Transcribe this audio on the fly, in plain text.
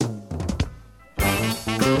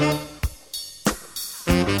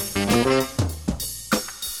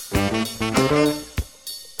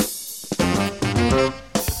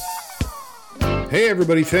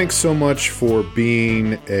everybody. Thanks so much for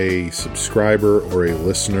being a subscriber or a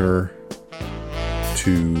listener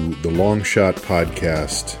to the Long Shot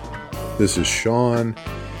Podcast. This is Sean.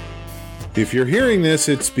 If you're hearing this,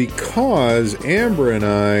 it's because Amber and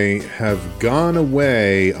I have gone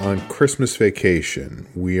away on Christmas vacation.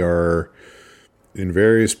 We are in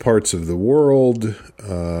various parts of the world.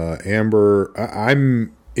 Amber,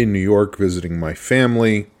 I'm in New York visiting my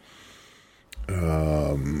family.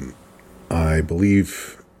 I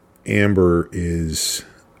believe Amber is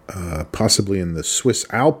possibly in the Swiss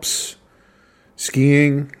Alps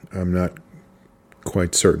skiing. I'm not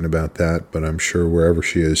quite certain about that, but I'm sure wherever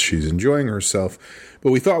she is, she's enjoying herself.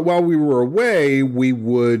 But we thought while we were away, we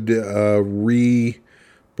would rebroadcast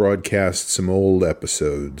some old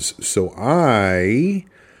episodes. So I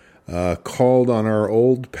called on our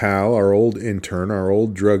old pal, our old intern, our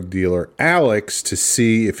old drug dealer, Alex, to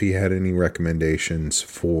see if he had any recommendations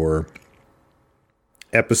for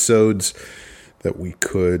episodes that we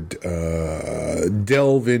could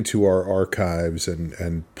delve into our archives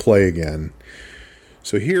and play again.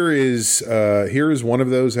 So here is one of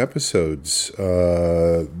those episodes.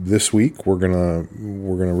 This week we're gonna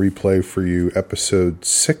replay for you episode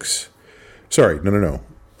 6. Sorry, no.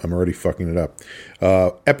 I'm already fucking it up.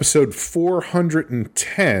 Episode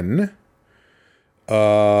 410,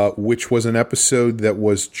 which was an episode that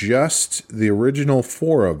was just the original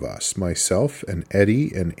 4 of us, myself and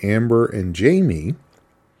Eddie and Amber and Jamie.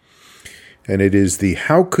 And it is the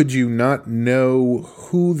How Could You Not Know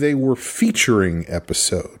Who They Were Featuring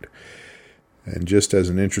episode. And just as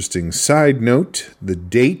an interesting side note, the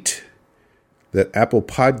date that Apple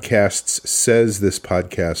Podcasts says this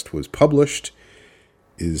podcast was published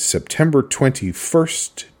is September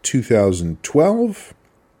 21st, 2012.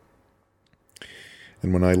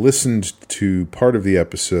 And when I listened to part of the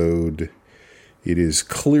episode, it is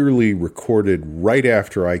clearly recorded right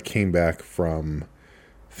after I came back from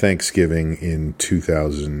Thanksgiving in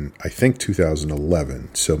 2011.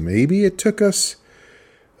 So maybe it took us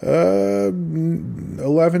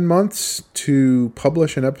 11 months to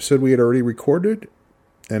publish an episode we had already recorded.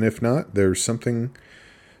 And if not, there's something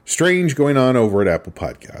strange going on over at Apple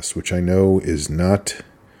Podcasts, which I know is not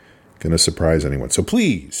going to surprise anyone. So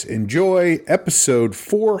please enjoy episode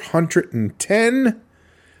 410,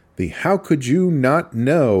 the How Could You Not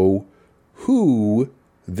Know Who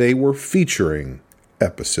They Were Featuring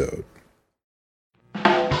episode. From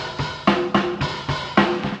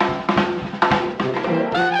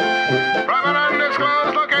an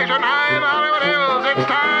undisclosed location high in Hollywood Hills, it's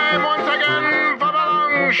time once again for the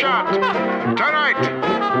Long Shot. Tonight,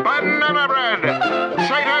 banana bread,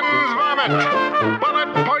 Satan's vomit,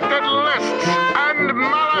 bullet-pointed lists, and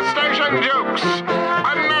molestation jokes.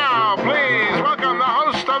 And now, please welcome the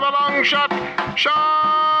host of the Long Shot,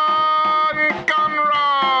 Sean Conroy.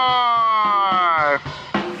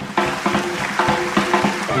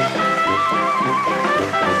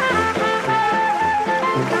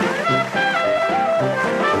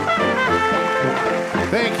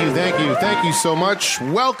 Thank you so much.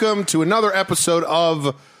 Welcome to another episode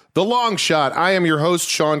of The Long Shot. I am your host,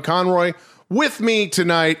 Sean Conroy. With me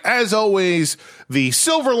tonight, as always, the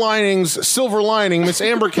silver lining, Miss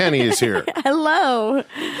Amber Kenny is here. Hello.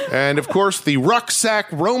 And, of course, the rucksack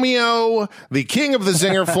Romeo, the king of the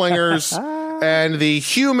zinger flingers, and the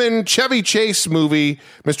human Chevy Chase movie,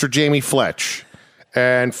 Mr. Jamie Fletch.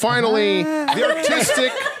 And finally, the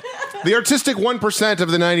artistic 1%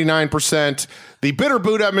 of the 99%, the bitter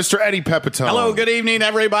Buddha, Mr. Eddie Pepitone. Hello, good evening,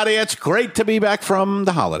 everybody. It's great to be back from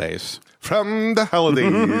the holidays. From the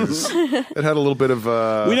holidays. It had a little bit of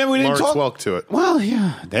Lawrence Welk to it. Well,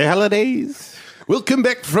 yeah, the holidays. Welcome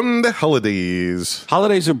back from the holidays.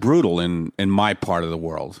 Holidays are brutal in my part of the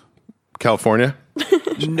world. California?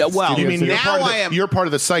 No, well, You mean now you're part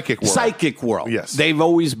of the psychic world. Psychic world. Yes. They've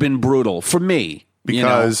always been brutal for me.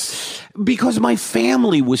 Because my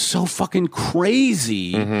family was so fucking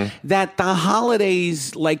crazy that the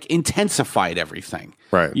holidays like intensified everything.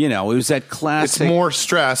 Right. You know, it was that classic. It's more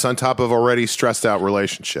stress on top of already stressed out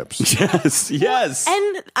relationships. Yes.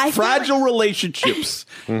 And I fragile feel relationships.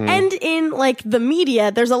 And in like the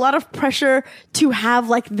media, there's a lot of pressure to have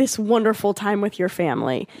like this wonderful time with your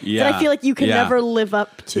family that I feel like you can never live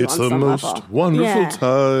up to. It's on the some most level. wonderful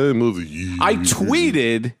time of the year. I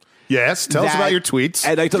tweeted. Yes, tell us about your tweets.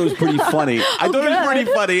 And I thought it was pretty funny. I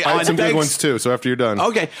had some good ones too, so after you're done.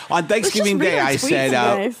 Okay. On Thanksgiving Day, I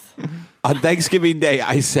said, on Thanksgiving Day,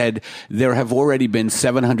 I said, there have already been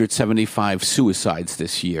 775 suicides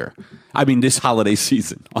this year. I mean, this holiday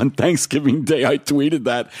season. On Thanksgiving Day, I tweeted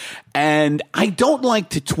that. And I don't like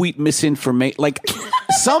to tweet misinformation. Like,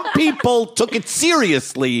 Some people took it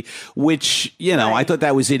seriously, which, I thought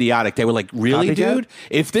that was idiotic. They were like, really, dude?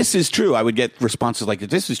 If this is true, I would get responses like,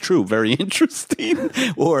 this is true, very interesting.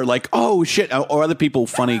 Or like, oh, shit. Or other people,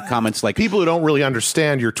 funny comments like... People who don't really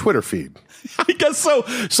understand your Twitter feed. I guess so.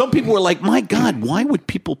 Some people were like, my God, why would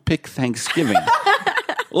people pick Thanksgiving?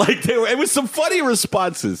 It was some funny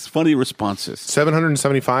responses.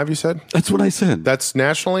 775, you said? That's what I said. That's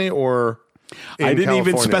nationally or... I didn't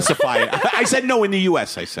even specify it. I said no in the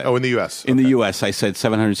U.S. I said. Oh, in the U.S. In the U.S. I said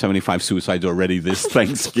 775 suicides already this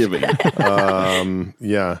Thanksgiving.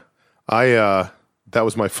 Yeah. That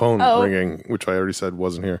was my phone ringing, which I already said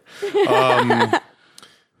wasn't here.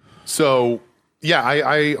 So, yeah,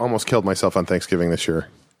 I almost killed myself on Thanksgiving this year.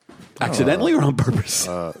 Accidentally or on purpose?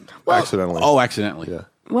 Accidentally. Oh, accidentally. Yeah.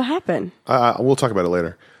 What happened? We'll talk about it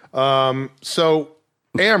later. So...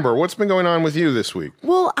 Amber, what's been going on with you this week?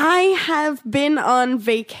 Well, I have been on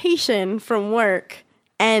vacation from work,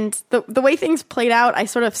 and the way things played out, I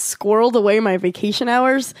sort of squirreled away my vacation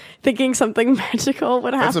hours, thinking something magical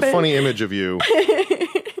would happen. That's a funny image of you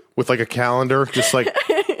with like a calendar, just like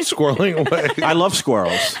squirreling away. I love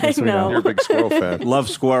squirrels. I know. You're a big squirrel fan. Love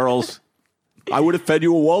squirrels. I would have fed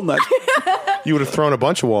you a walnut. You would have thrown a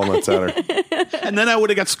bunch of walnuts at her. And then I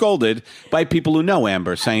would have got scolded by people who know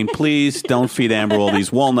Amber, saying, please don't feed Amber all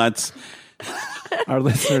these walnuts. Our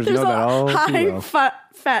listeners know that all too high well.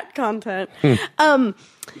 fat content.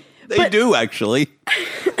 They do, actually.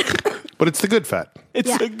 But it's the good fat. It's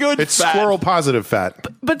a good It's fat. squirrel positive fat.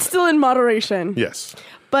 But still in moderation. Yes.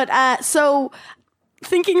 But so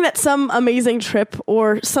thinking that some amazing trip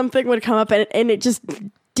or something would come up and it just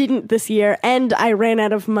didn't this year, and I ran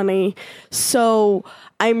out of money. So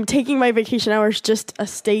I'm taking my vacation hours just a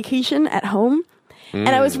staycation at home. And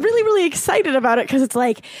I was really, really excited about it because it's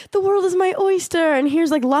like, the world is my oyster. And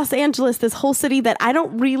here's like Los Angeles, this whole city that I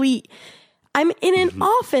don't really... I'm in an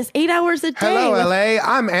office 8 hours a day. Hello, LA.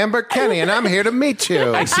 I'm Amber Kenny, and I'm here to meet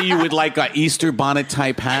you. I see you with like a Easter bonnet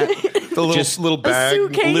type hat. The little bag.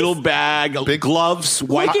 suitcase. Little bag, big gloves,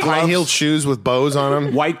 white gloves. High-heeled shoes with bows on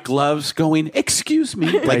them. White gloves going, excuse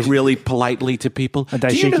me, like really politely to people. A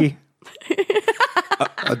dashiki?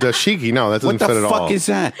 A dashiki. No, that doesn't What the fit at all. fuck is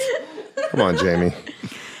that? Come on, Jamie.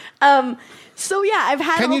 So yeah, I've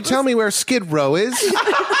had. Can you tell me where Skid Row is?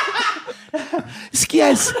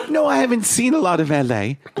 Yes. No, I haven't seen a lot of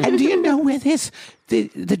LA. And do you know where there's the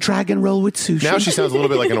dragon roll with sushi? Now she sounds a little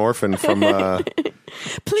bit like an orphan from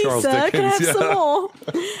Please, Charles sir, can I have Dickens, some yeah. more?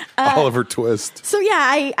 Oliver Twist. So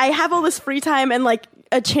yeah, I have all this free time and like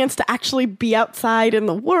a chance to actually be outside in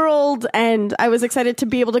the world, and I was excited to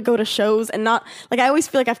be able to go to shows and not like I always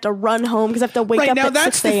feel like I have to run home because I have to wake Right up now, at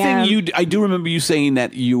that's 6 the a.m. thing. I do remember you saying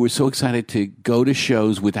that you were so excited to go to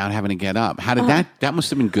shows without having to get up. How did that must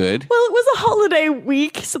have been good. Well, it was a holiday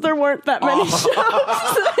week, so there weren't that many shows.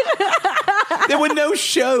 There were no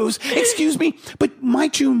shows. Excuse me, but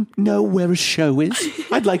might you know where a show is?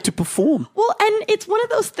 I'd like to perform. Well, and it's one of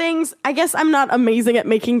those things. I guess I'm not amazing at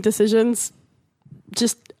making decisions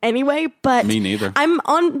just anyway, but Me neither. I'm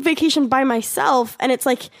on vacation by myself, and it's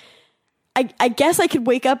like I guess I could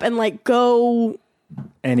wake up and like go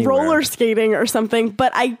Anywhere. roller skating or something,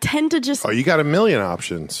 but I tend to just Oh, you got a million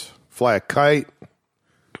options. Fly a kite.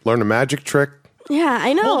 Learn a magic trick. yeah,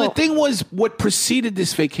 I know. Well, the thing was, what preceded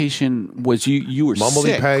this vacation was you were Mumbly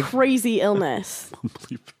sick. peg. Crazy illness.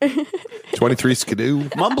 23 skidoo.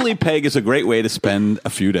 Mumbly peg is a great way to spend a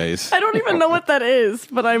few days. I don't even know what that is,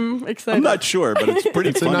 but I'm excited. I'm not sure, but it's pretty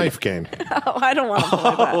It's a funny. knife game. Oh, I don't want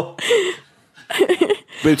to play that.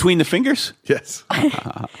 Between the fingers? Yes.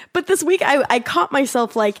 But this week, I caught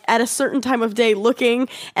myself like at a certain time of day looking,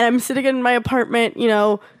 and I'm sitting in my apartment, you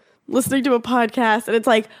know, listening to a podcast, and it's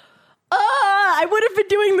like, I would have been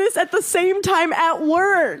doing this at the same time at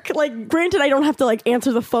work. Like, granted, I don't have to like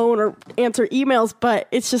answer the phone or answer emails, but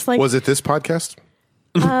it's just like Was it this podcast?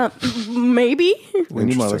 maybe. We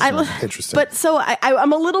need more Interesting. listeners. Interesting. But so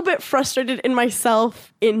I'm a little bit frustrated in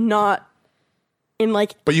myself in not in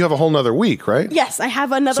like But you have a whole nother week, right? yes, I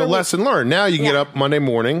have another So week. lesson learned. Now you can get Yeah. up Monday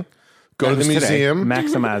morning, go to the was today. museum.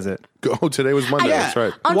 Maximize it. Go. Today was Monday. Yeah. That's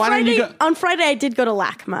right. On Why don't Friday, you go- on Friday, I did go to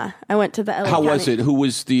LACMA. I went to the LA How was County. it? Who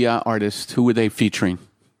was the artist? Who were they featuring?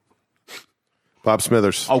 Bob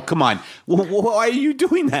Smithers. Oh, come on. Why are you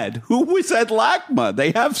doing that? Who was at LACMA? They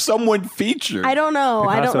have someone featured. I don't know.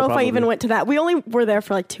 I don't Picasso, know if I probably. even went to that. We only were there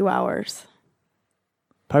for like 2 hours.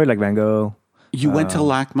 Probably like Van Gogh. You went to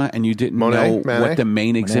LACMA and you didn't Monet? know what the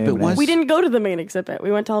main exhibit Monet. was? We didn't go to the main exhibit.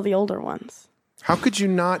 We went to all the older ones. How could you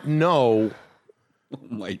not know? Oh,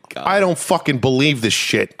 my God. I don't fucking believe this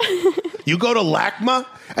shit. You go to LACMA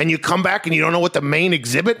and you come back and you don't know what the main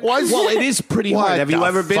exhibit was? Well, it is pretty What hard. Have you the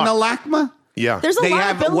ever been fuck? to LACMA? Yeah. There's a They lot of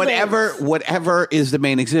have buildings. whatever is the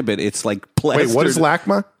main exhibit. It's like plastered. Wait, what is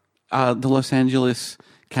LACMA? The Los Angeles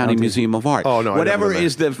County Museum of Art. Oh, no, I whatever never been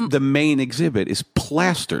is the main exhit is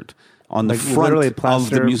plastered on the Like, front literally of the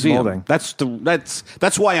plaster museum. molding.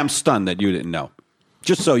 That's why I'm stunned that you didn't know.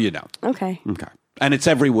 Just so you know. Okay. Okay. And it's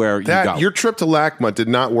everywhere you go. Your trip to LACMA did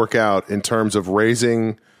not work out in terms of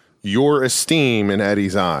raising your esteem in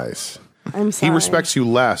Eddie's eyes. I'm sorry. He respects you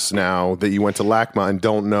less now that you went to LACMA and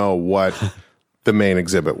don't know what the main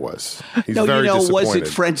exhibit was. He's No, very was disappointed. it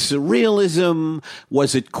French surrealism?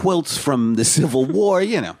 Was it quilts from the Civil War?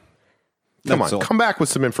 Come That's on, all. come back with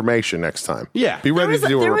some information next time. Yeah. Be ready to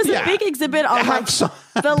do There was a a big exhibit on Have some,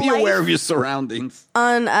 the be aware of life your surroundings.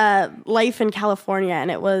 on life in California, and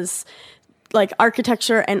it was like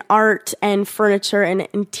architecture and art and furniture and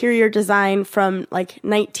interior design from like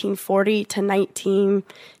 1940 to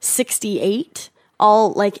 1968,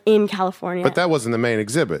 all like in California. But that wasn't the main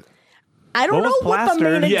exhibit. I don't What know was what the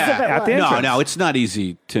main plastered? exhibit at the was. entrance. No, it's not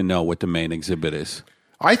easy to know what the main exhibit is.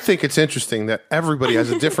 I think it's interesting that everybody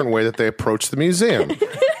has a different way that they approach the museum.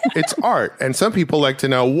 It's art. And some people like to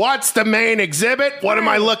know, what's the main exhibit? What am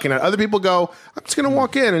I looking at? Other people go, I'm just going to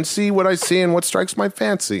walk in and see what I see and what strikes my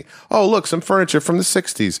fancy. Oh, look, some furniture from the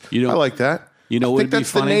 60s. I like that. You know I what think would be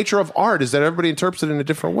that's the funny? nature of art, is that everybody interprets it in a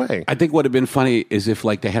different way. I think what would have been funny is if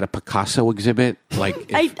like they had a Picasso exhibit, like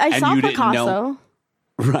if, I and saw you didn't Picasso. know,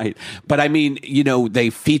 right? But I mean, they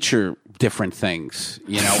feature different things,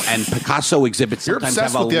 and Picasso exhibits You're sometimes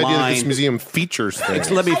obsessed have with a the idea that line. this museum features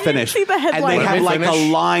things. Let me didn't finish. see the And headline. they Let have me like finish.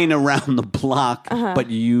 a line around the block, but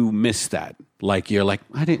you missed that. Like you're like,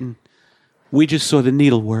 I didn't. We just saw the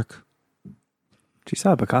needlework. She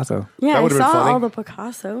saw Picasso. Yeah, That I would've been saw funny. all the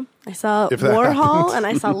Picasso. I saw If that Warhol happens. and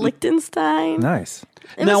I saw Liechtenstein. Nice.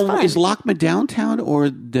 It Now, was fun. is LACMA downtown or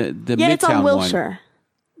the Yeah, Midtown it's on one? Wilshire.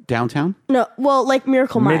 Downtown? No, well, like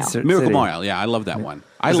Miracle Mile. Mid- Miracle City. Mile. Yeah, I love that one.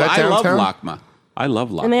 I Is that love downtown? LACMA. I love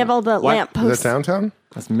LACMA. And they have all the What? lamp Is posts. that downtown?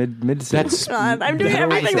 That's mid city. That's God, I'm doing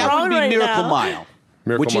everything that wrong would be right Miracle now. Mile,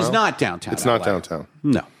 Miracle which is Mile? not downtown. It's not LA. downtown.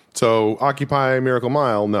 No, So Occupy Miracle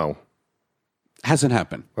Mile, no. hasn't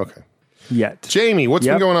happened. Okay. yet. Jamie, what's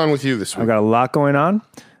been Yep. going on with you this I've week? got a lot going on.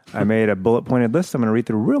 I made a bullet pointed list. I'm going to read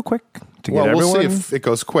through real quick to Well, get we'll everyone. see if it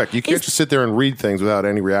goes quick. You can't Is- just sit there and read things without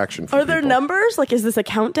any reaction from Are there people. numbers? Like, is this a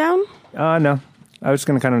countdown? No, I was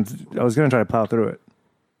going to try to plow through it.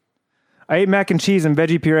 I ate mac and cheese and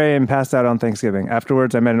veggie puree and passed out on Thanksgiving.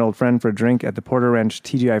 Afterwards, I met an old friend for a drink at the Porter Ranch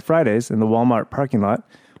TGI Fridays in the Walmart parking lot,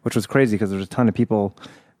 which was crazy because there was a ton of people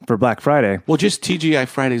for Black Friday. Well, just TGI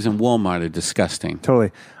Fridays and Walmart are disgusting.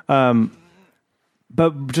 Totally.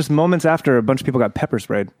 But just moments after, a bunch of people got pepper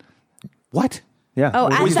sprayed. What? Yeah. Oh,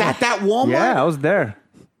 It Was that Walmart? yeah, I was there.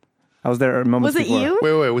 Moments Was it before. you?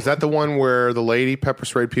 Wait. Was that the one where the lady pepper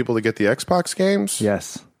sprayed people to get the Xbox games?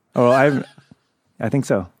 Yes. Oh, I think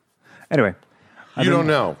so. Anyway, You don't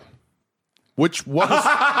know. What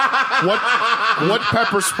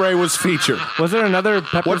pepper spray was featured? was there another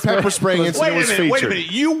pepper What spray? pepper spraying incident was featured? Wait a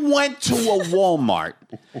minute. You went to a Walmart.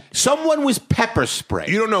 Someone was pepper sprayed.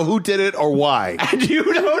 You don't know who did it or why. and you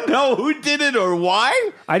don't know who did it or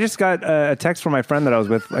why? I just got a text from my friend that I was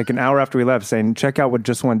with like an hour after we left saying, check out what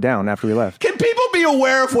just went down after we left. Can people be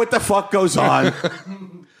aware of what the fuck goes on?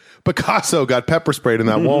 Picasso got pepper sprayed in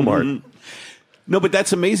that Walmart. No, but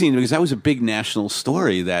that's amazing because that was a big national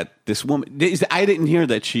story that this woman. I didn't hear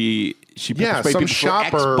that she Yeah, pepper sprayed some people for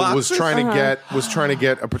shopper was Xboxes. trying to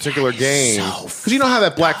get a particular game because you know how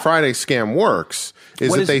that Black Friday scam works is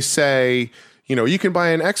What that is they it? say you can buy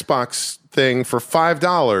an Xbox thing for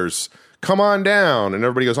 $5. Come on down, and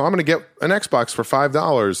everybody goes, "Oh, I'm going to get an Xbox for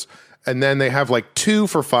 $5," and then they have like two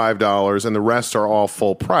for $5, and the rest are all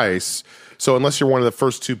full price. So unless you're one of the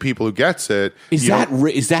first two people who gets it, Is that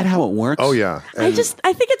how it works? Oh yeah, I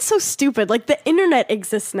think it's so stupid. Like, the internet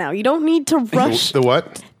exists now. You don't need to rush the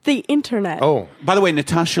what? the internet. Oh, By the way,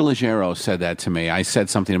 Natasha Leggero said that to me. I said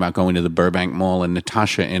something about going to the Burbank Mall, and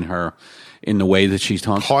Natasha, in the way that she's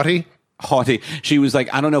talking, haughty. She was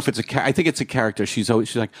like, I don't know if it's I think it's a character. She's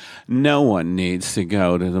like, no one needs to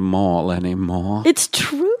go to the mall anymore. It's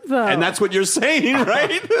true, though. And that's what you're saying,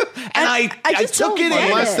 right? And I just took don't it get in.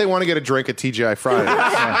 unless they want to get a drink at TGI Fridays.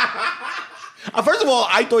 First of all,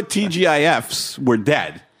 I thought TGIFs were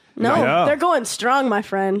dead. no, No. they're going strong, my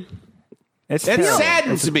friend. It's It terrible.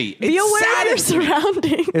 saddens me. Be aware of your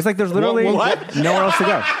surroundings. It's like there's literally What? nowhere else to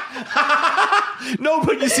go. No,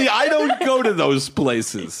 but you see, I don't go to those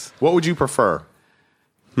places. What would you prefer?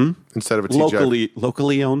 Instead of a TGI?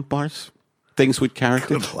 Locally owned bars? Things with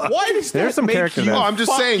character? Why does There's that some make character you there. Oh, I'm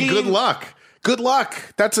just saying, good fucking- luck. Good luck.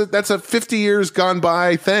 That's a 50 years gone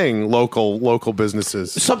by thing. Local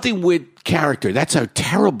businesses. Something with character. That's a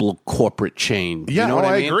terrible corporate chain. Yeah, you know what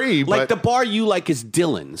I mean? agree. Like but the bar you like is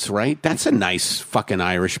Dylan's, right? That's a nice fucking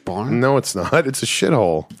Irish bar. no, it's not. It's a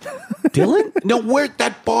shithole. Dylan? No, where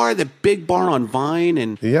that bar, the big bar on Vine,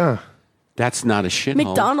 and Yeah. that's not a shithole.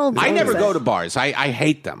 McDonald's I never owns go it. to bars. I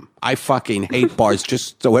hate them. I fucking hate bars.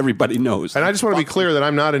 Just so everybody knows. And I just want to be clear that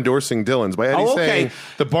I'm not endorsing Dylan's. By Eddie saying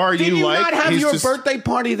the bar Did you you like. not have he's your just, birthday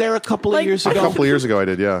party there a couple of Like, years a ago? couple of years ago, I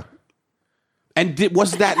did. Yeah. And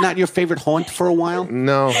was that not your favorite haunt for a while?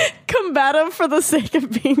 No. Combative for the sake of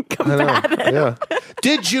being combative. Yeah.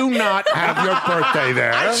 Did you not have your birthday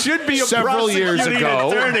there? I should be a several years prosecuting ago.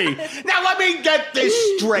 attorney. Now let me get this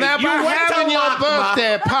straight. Now, You by went to having your Lakma.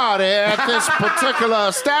 birthday party at this particular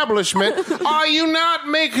establishment, are you not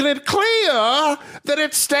making it clear that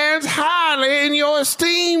it stands highly in your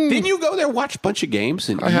esteem? Didn't you go there watch a bunch of games?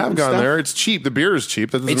 And I eat have and gone stuff? there. It's cheap. The beer is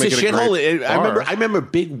cheap. That doesn't It's a make it a shithole. great I bar. remember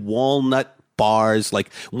big walnut bars.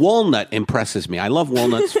 Like walnut impresses me. I love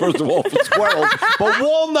walnuts first of all for squirrels, but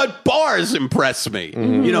walnut bars impress me.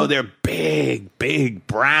 Mm-hmm. You know, they're big,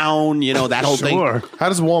 brown. You know that whole Sure. How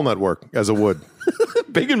does walnut work as a wood? thing.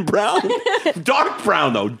 Big and brown, dark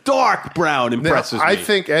brown though. Dark brown impresses me. I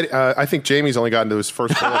think Jamie's only gotten to his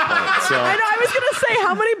first bullet point. So I know. I was going to say,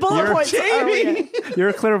 how many bullet points are we Jamie. at? You're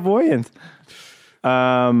a clairvoyant.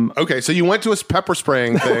 okay, so you went to a pepper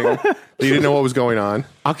spraying thing. You didn't know what was going on.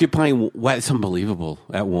 Occupying. Wow, it's unbelievable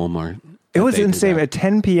at Walmart. It was They do insane. that. At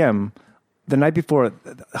 10 p.m., the night before,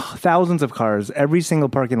 thousands of cars, every single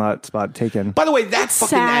parking lot spot taken. By the way, that fucking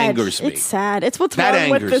Sad. angers me. It's sad. It's what's That wrong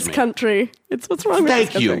with angers this me. country. It's what's wrong with this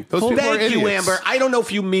Thank country. you. Those people are Thank you, idiots. Amber. I don't know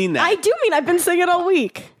if you mean that. I do mean I've been saying it all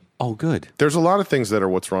week. Oh, good. There's a lot of things that are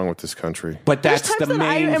what's wrong with this country. But There's that's times the that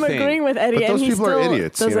I main am thing. agreeing with Eddie, But and those he people still are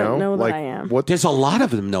idiots. doesn't You know, that like I am. what? There's a lot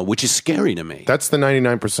of them, though, which is scary to me. That's the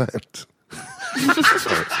 99%.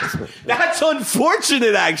 That's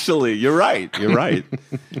unfortunate, actually. You're right. You're right.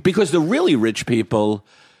 Because the really rich people,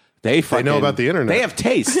 they know about the internet. They have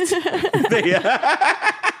taste.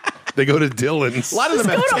 They go to Dylan's. A lot of them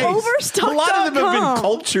Just have go to taste. A lot of them have been Overstock.com.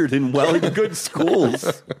 cultured in good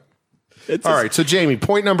schools. All right, so Jamie,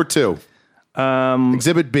 point number 2.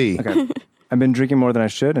 Exhibit B. Okay. I've been drinking more than I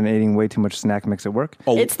should and eating way too much snack mix at work.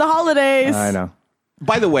 It's the holidays. I know.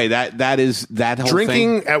 By the way, that is that whole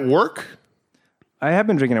Drinking thing. at work? I have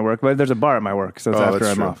been drinking at work, but there's a bar at my work, so it's Oh, after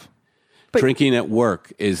that's I'm true. off. Drinking at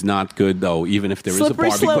work is not good, though, even if there is a Slippery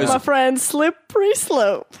bar. slope, Because my friend. Slippery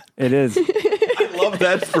slope. It is. I love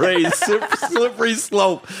that phrase, slippery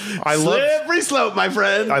slope. Slippery slope, my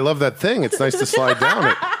friend. I love that thing. It's nice to slide down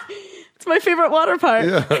it. It's my favorite water park.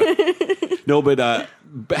 No, but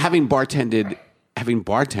having bartended,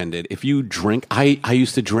 if you drink, I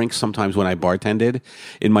used to drink sometimes when I bartended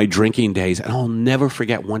in my drinking days, and I'll never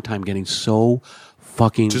forget one time getting so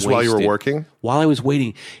fucking Just wasted. while you were working? While I was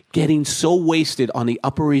waiting, getting so wasted on the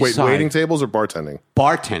Upper East Wait, Side. waiting tables or bartending?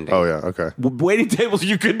 Bartending. Oh, yeah, okay. Waiting tables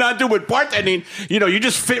you could not do with bartending. You know, you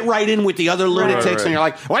just fit right in with the other lunatics, right. and you're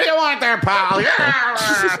like, "What do you want there, pal?"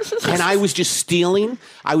 Yeah. And I was just stealing.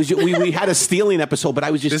 We had a stealing episode, but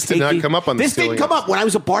I was just This did not come up on the This stealing didn't come up when I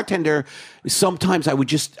was a bartender. Sometimes I would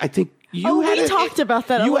just. I think you. We talked about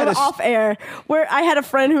that a you had little off air, where I had a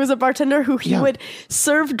friend who was a bartender who he Yeah. would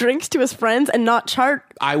serve drinks to his friends and not charge.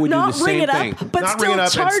 I would do not the ring same it thing. up, but Not still ring it up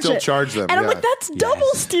and charge still it. charge them, And I'm yeah. like, that's double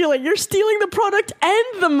stealing. You're stealing the product and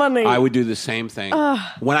the money. I would do the same thing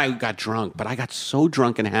when I got drunk, but I got so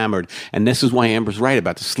drunk and hammered, and this is why Amber's right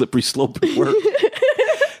about the slippery slope at work.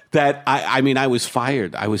 That I mean, I was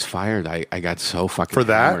fired. I got so fucking For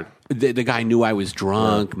that? hammered. The guy knew I was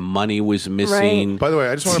drunk. Money was missing. Right. By the way,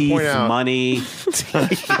 I just want to point out- money.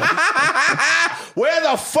 Where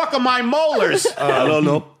the fuck are my molars? I don't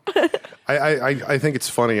know. I think it's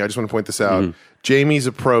funny. I just want to point this out. Jamie's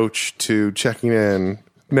approach to checking in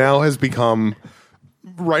now has become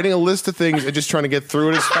writing a list of things and just trying to get through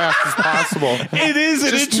it as fast as possible. It is an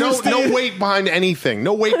Just interesting. no weight behind anything.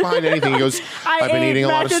 No weight behind anything. He goes, I I've been ate eating a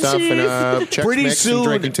lot of mac and stuff cheese." and Chex Pretty Mix soon- and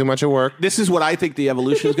drinking too much at work. This is what I think the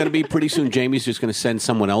evolution is going to be. Pretty soon, Jamie's just going to send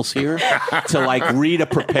someone else here to like read a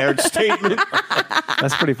prepared statement.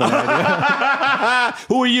 That's pretty funny idea.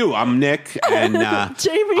 Who are you? I'm Nick, and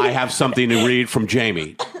Jamie. I have something to read from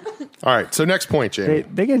Jamie. All right. So next point, Jamie.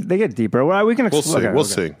 They get deeper. Well, we can We'll see. okay, We'll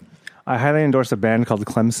okay. see. I highly endorse a band called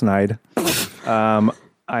Clem Snide. I'm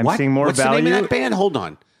What? seeing more What's value. the name of that band? Hold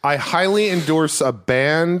on. I highly endorse a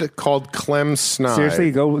band called Clem Snide. Seriously,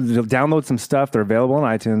 go download some stuff. They're available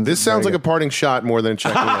on iTunes. This sounds like a parting shot more than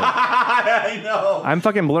checking in. I know. I'm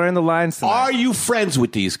fucking blurring the lines tonight. Are you friends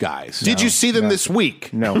with these guys? Did you see them this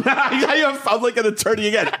week? No. I'm like an attorney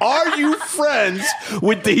again. Are you friends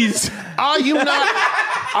with these? Are you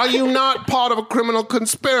not part of a criminal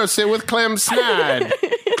conspiracy with Clem Snide?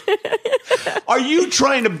 Are you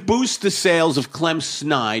trying to boost the sales of Clem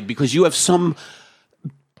Snide because you have some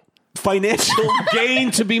financial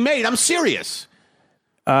gain to be made? I'm serious.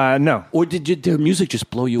 No. Or did their music just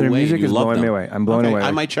blow you Their away? music You is love blowing them? me away. I'm blown away.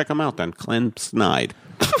 I might check them out then. Clem Snide.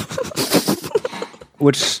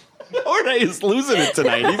 Which Jorge is losing it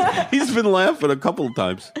tonight. He's been laughing a couple of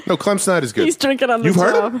times. No, Clem Snide is good. He's drinking on the You've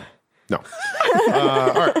heard job. him? No.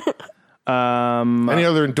 All right. Any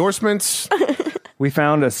other endorsements? we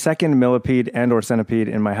found a second millipede and or centipede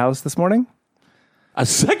in my house this morning. A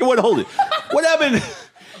second one. Hold it. What happened?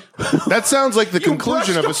 That sounds like the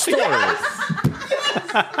conclusion of a story.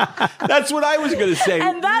 That's what I was going to say.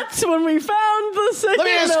 And that's when we found the second Let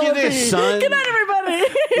me ask you millipede. this, son. Good night, everybody.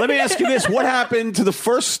 Let me ask you this. What happened to the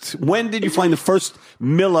first... When did you find the first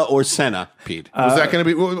Milla or centipede? Was that going to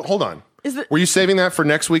be... well, hold on. Were you saving that for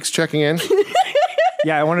next week's checking in?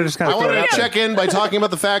 Yeah, I wanted to just kind I of throw it wanted out to there. check in by talking about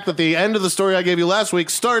the fact that the end of the story I gave you last week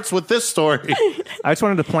starts with this story. I just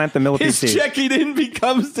wanted to plant the millipede His seed. checking in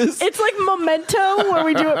becomes this It's like Memento where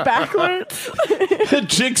we do it backwards.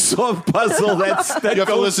 jigsaw puzzle that You have to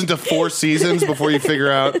goes... listen to 4 seasons before you figure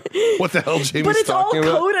out what the hell Jamie's But it's all talking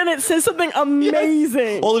about. code and it says something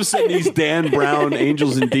amazing. All of a sudden, these Dan Brown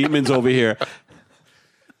angels and demons over here.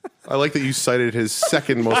 I like that you cited his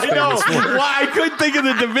second most I know. famous one. Why? I couldn't think of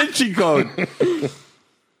the Da Vinci Code.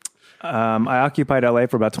 I occupied LA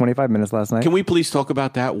for about 25 minutes last night. Can we please talk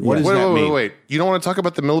about that? What does Wait, that mean? wait. You don't want to talk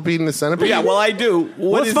about the millipede and the centipede? Yeah, well, I do.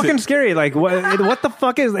 Well, What it's is fucking it? scary. Like, what the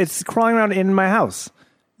fuck is... It's crawling around in my house.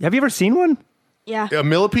 Have you ever seen one? Yeah. A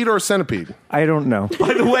millipede or a centipede? I don't know.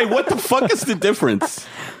 By the way, what the fuck is the difference?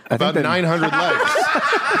 About 900 legs.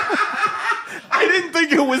 I didn't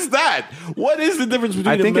think it was that. What is the difference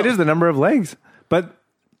between I think it is the number of legs, but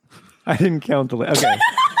I didn't count the legs. Okay.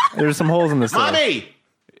 There's some holes in the ceiling. Mommy,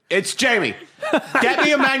 it's Jamie. Get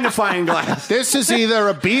me a magnifying glass. This is either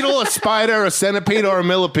a beetle, a spider, a centipede, or a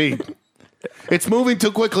millipede. It's moving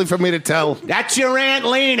too quickly for me to tell. That's your Aunt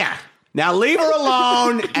Lena. Now leave her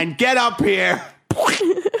alone and get up here.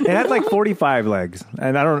 It had like 45 legs,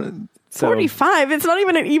 and I don't... So 45. It's not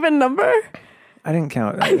even an even number. I didn't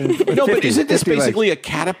count. No, but isn't this 50 legs. basically a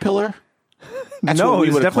caterpillar? That's No, what we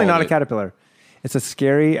it's would've definitely called not a it. caterpillar. It's a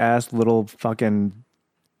scary ass little fucking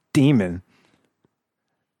demon.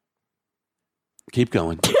 Keep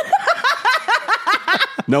going.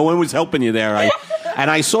 No one was helping you there.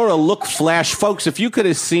 I saw a look flash. Folks, if you could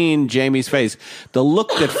have seen Jamie's face, the look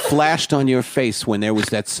that flashed on your face when there was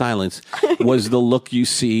that silence was the look you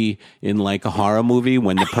see in like a horror movie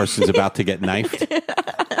when the person's about to get knifed.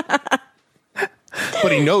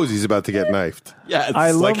 But he knows he's about to get knifed. Yeah, it's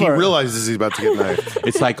I love Like he our- realizes he's about to get knifed.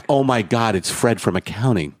 It's like, oh my God, it's Fred from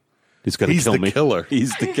accounting. He's going to He's kill the me. killer.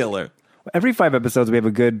 He's the killer. Every 5 episodes, we have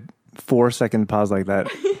a good 4-second pause like that.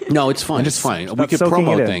 No, it's fine. It's fine. We stop could soaking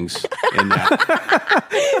promo it in. things in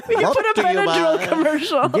that. We can put a to you, Benadryl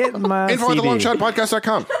commercial. Get my Info at CD.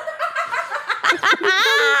 thelongshotpodcast.com.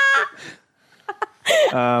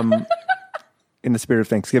 In the spirit of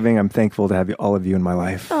Thanksgiving, I'm thankful to have all of you in my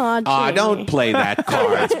life. Aw, Don't play that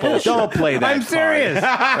card. Don't play that I'm card. serious.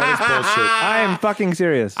 That is bullshit. I am fucking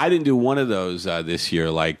serious. I didn't do one of those this year.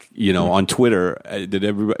 Like, on Twitter, did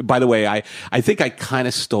everybody? By the way, I think I kind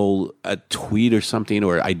of stole a tweet or something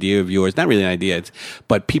or idea of yours. Not really an idea,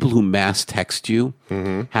 but people who mass text you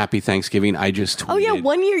Happy Thanksgiving. I just tweeted. Oh yeah,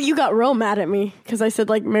 one year you got real mad at me because I said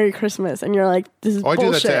like Merry Christmas, and you're like, "This is Oh, I do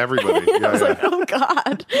that bullshit." to everybody. Yeah, I was yeah. like, "Oh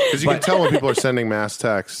God." Because you can tell when people are sending mass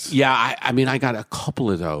texts. Yeah, I mean, I got a couple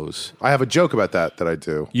of those. I have a joke about that I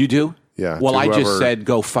do. You do? Yeah, Well, to I just whoever- said,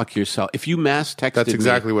 go fuck yourself. If you mass texted That's me-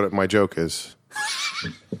 exactly what my joke is.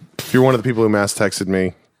 If you're one of the people who mass texted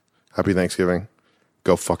me, Happy Thanksgiving,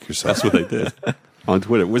 go fuck yourself. That's what I did on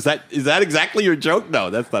Twitter. Is that exactly your joke? No,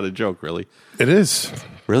 that's not a joke, really. It is.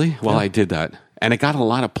 Really? Well, I did that, and it got a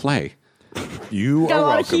lot of play. You Got a are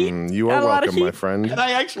lot of heat. welcome. You Got are a lot of welcome, my heat. friend. And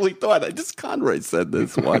I actually thought, Conroy said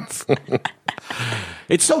this once.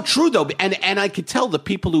 It's so true, though, and I could tell the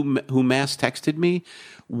people who mass texted me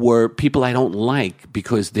were people I don't like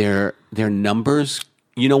because their numbers.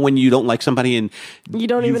 You know, when you don't like somebody and You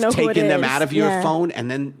don't even you've know who it taken them is. out of your Yeah. phone,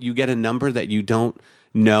 and then you get a number that you don't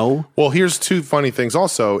know. Well, here's two funny things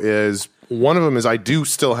also is one of them is I do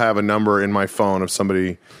still have a number in my phone of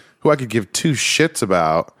somebody who I could give two shits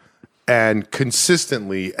about, and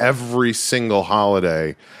consistently every single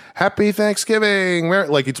holiday Happy Thanksgiving.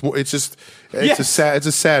 Like it's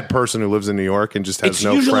a sad person who lives in New York and just has It's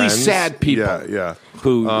no usually friends. sad people. Yeah.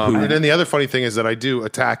 Who And then the other funny thing is that I do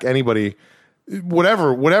attack anybody,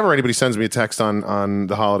 whatever anybody sends me a text on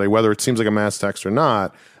the holiday, whether it seems like a mass text or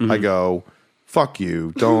not. I go, fuck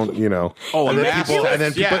you. Don't Oh, and a then mass people, and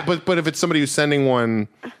text, then yeah. but if it's somebody who's sending one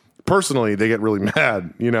personally, they get really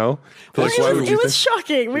mad. They're like, why would you It was think-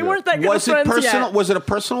 shocking. We weren't that good was of it friends personal? yet. Was it a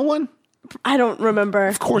personal one? I don't remember.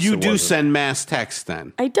 Of course, You it do wasn't. send mass texts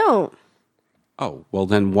then. I don't. Oh, well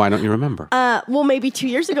then why don't you remember? Well, maybe 2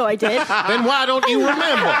 years ago I did. Then why don't you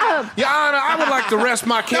remember? Your Honor, I would like to rest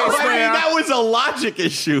my case there. that was a logic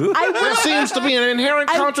issue. There seems to be an inherent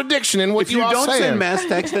contradiction in what if you are don't saying. send mass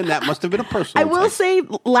text, then that must have been a personal I will text. say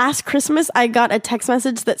last Christmas I got a text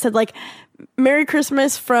message that said like Merry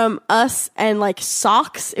Christmas from us and like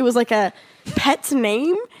socks. It was like a pet's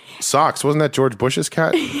name. Socks, wasn't that George Bush's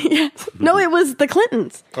cat? No, it was the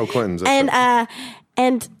Clintons. Oh, Clinton's. that's right.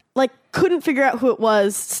 And like couldn't figure out who it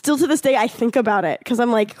was. Still to this day I think about it because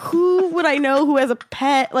I'm like, who would I know who has a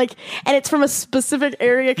pet? Like, and it's from a specific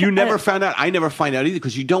area. You never found out. I never find out either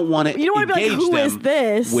because you don't want to. You don't wanna be like, who is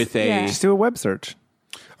this? With a. Yeah. Just do a web search.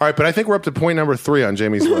 All right, but I think we're up to point number 3 on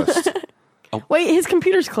Jamie's list. Wait, his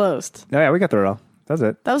computer's closed. Oh, yeah, we got through it all. That's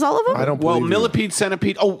it. That was all of them? I don't Well, believe you. millipede,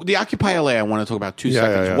 centipede. Oh, the Occupy LA. I want to talk about 2 Yeah,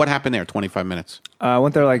 seconds. yeah. What happened there? 25 minutes. I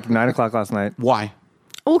went there like 9 o'clock last night. Why?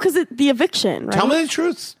 Well, because the eviction, right? Tell me the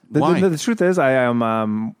truth. Why? The truth is, I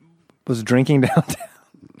was drinking downtown,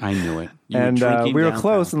 I knew it. You and drinking we were downtown.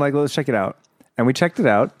 close, and like, let's check it out. And we checked it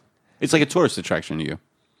out. It's like a tourist attraction to you.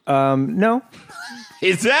 No,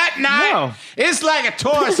 Is that not? No. It's like a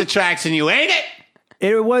tourist attraction, you ain't it?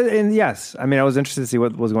 it was, and yes, I mean, I was interested to see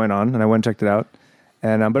what was going on, and I went and checked it out.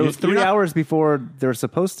 And but it was You're 3 not- hours before they were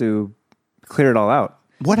supposed to clear it all out.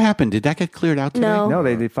 What happened? Did that get cleared out today? No. No,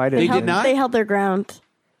 they fight it. They did and- not? They held their ground.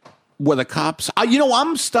 Were the cops?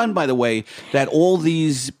 I'm stunned, by the way, that all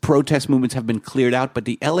these protest movements have been cleared out, but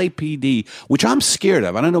the LAPD, which I'm scared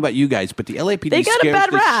of, I don't know about you guys, but the LAPD They got a scares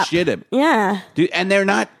bad the rap. shit of. Yeah. Dude, and they're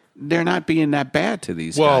not being that bad to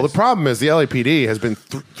these Well, guys. the problem is the LAPD has been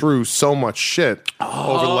through so much shit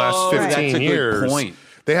over the last 15 that's a good years. point.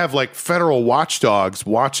 They have like federal watchdogs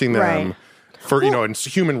watching them Right. for, and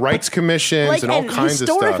human rights commissions Like, and all and kinds of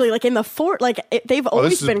historically, stuff. like in the fort, like they've this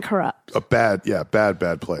always is been corrupt. A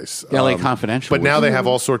bad place. LA Confidential. But now they have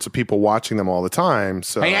all sorts of people watching them all the time.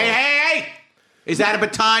 So, Hey! Is that a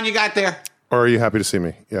baton you got there? or are you happy to see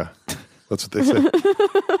me? Yeah, that's what they say.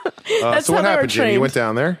 That's So how what they were happened, Jimmy? You trained. went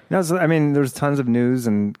down there. No, so, I mean, there's tons of news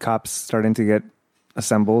and cops starting to get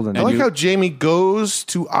assembled. And I like how Jamie goes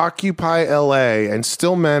to Occupy LA and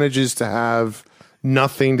still manages to have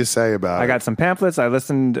nothing to say about I it. got some pamphlets. I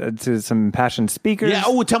listened to some impassioned speakers. Yeah.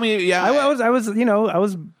 Oh, tell me. Yeah. I was, I was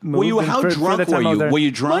moved. Were you? and How for drunk the time were I was you? there- Were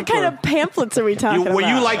you drunk? What kind or- of pamphlets are we talking about? Were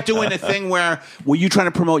you like doing a thing where were you trying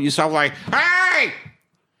to promote yourself? Like, hey,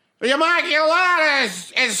 your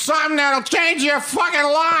Immaculata is something that'll change your fucking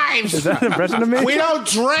lives. Is that an impression of me? We don't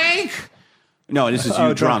drink. No, this is you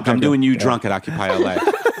Oh, drunk. drunk, I'm okay. doing you Yeah. drunk at Occupy LA.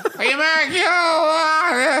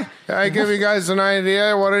 Immaculata. I give you guys an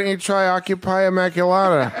idea. Why don't you try Occupy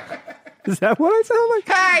Immaculata? Is that what I sound like?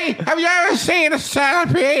 Hey, have you ever seen a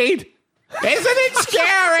centipede? Isn't it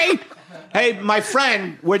scary? Hey, my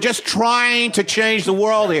friend, we're just trying to change the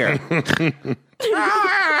world here.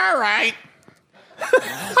 All right.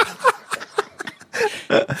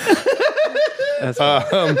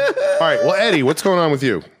 All right. Well, Eddie, what's going on with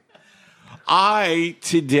you?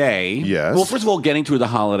 Today. Yes. Well, first of all, getting through the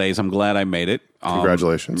holidays, I'm glad I made it.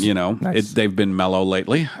 Congratulations. Nice. They've been mellow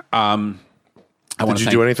lately. Did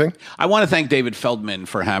you do anything? I want to thank David Feldman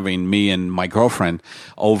for having me and my girlfriend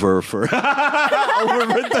over for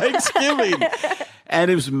Thanksgiving,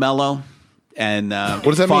 and it was mellow. And what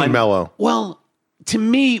does that mean, mellow? Well, to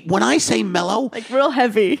me, when I say mellow, like real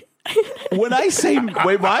heavy? when I say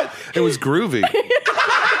wait, what? It was groovy.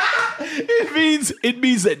 It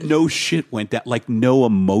means that no shit went down, like no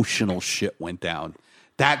emotional shit went down.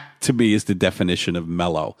 That to me is the definition of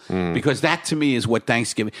mellow, because that to me is what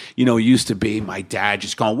Thanksgiving, used to be. My dad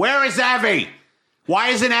just going, "Where is Evie? Why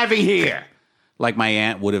isn't Evie here?" Like my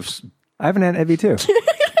aunt would have. I have an Aunt Evie too.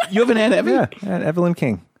 You have an Aunt Evie? Yeah, Aunt Evelyn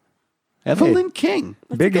King. Evelyn King.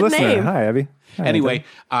 Big good listener. name. Hi, Evie. Hi, Anyway,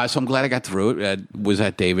 so I'm glad I got through it. Was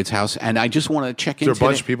at David's house, and I just want to check in. Is there a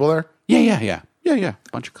bunch of people there? Yeah.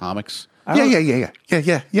 Bunch of comics. Yeah.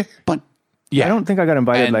 But yeah, I don't think I got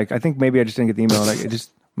invited. And- I think maybe I just didn't get the email.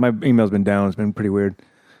 My email's been down. It's been pretty weird.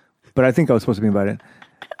 But I think I was supposed to be invited.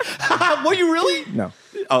 Were you really? No.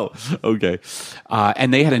 Oh, okay.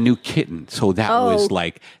 And they had a new kitten, so that was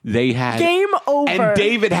like they had Game over. And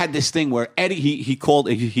David had this thing where Eddie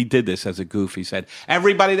he did this as a goof. He said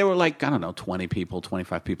everybody. There were like I don't know 20 people,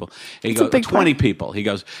 25 people. He goes 20 people. He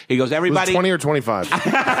goes everybody 20 or 25?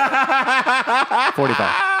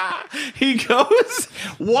 45. He goes,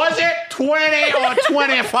 was it 20 or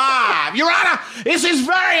 25? Your Honor, this is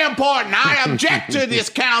very important. I object to this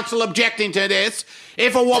counsel objecting to this.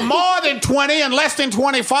 If it were more than 20 and less than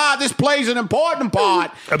 25, this plays an important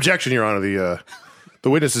part. Objection, Your Honor. The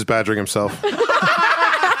witness is badgering himself.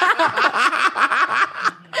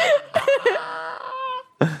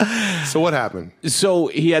 So what happened? So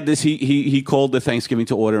he had this. He called the Thanksgiving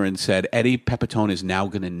to order and said, Eddie Pepitone is now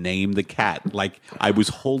going to name the cat. Like I was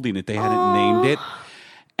holding it, they hadn't named it,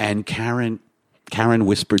 and Karen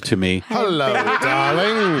whispered to me, "Hello,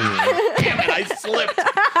 darling." Damn it, I slipped.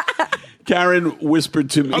 Karen whispered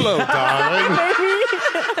to me, "Hello, darling."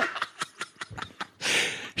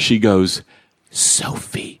 She goes,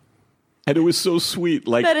 Sophie, and it was so sweet.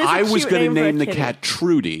 Like That is a I was cute going to name for a name the kitty. cat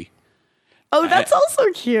Trudy. Oh, that's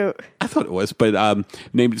also cute. I thought it was, but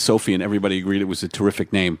named it Sophie, and everybody agreed it was a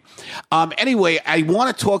terrific name. Anyway, I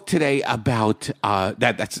want to talk today about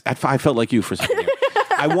that. I felt like you for a second.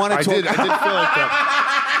 I want to I talk. did feel like that.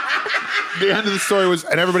 The end of the story was,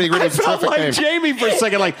 and everybody agreed I it was a felt terrific like name. Jamie for a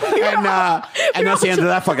second, like, and that's the end of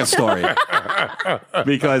that fucking story.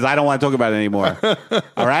 Because I don't want to talk about it anymore.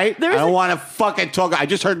 All right, I don't want to fucking talk. I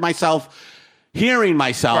just heard myself. Hearing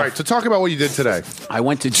myself. All right, so talk about what you did today. I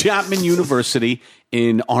went to Chapman University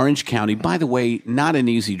in Orange County. By the way, not an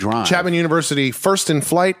easy drive. Chapman University, first in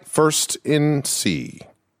flight, first in sea.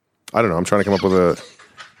 I don't know. I'm trying to come up with a...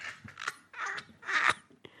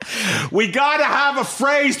 We got to have a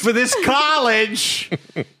phrase for this college,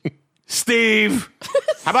 Steve.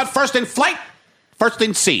 How about first in flight, first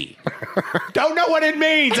in sea? Don't know what it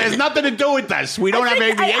means. It has nothing to do with us. We don't have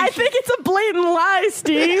aviation. I think it's a blatant lie,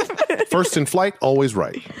 Steve. First in flight, always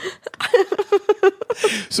right.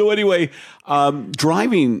 So anyway,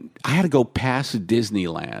 driving, I had to go past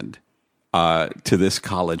Disneyland to this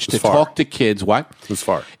college to far. talk to kids. What? It's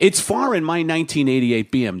far. It's far in my 1988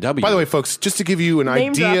 BMW. By the way, folks, just to give you an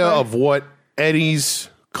Name idea dropper. of what Eddie's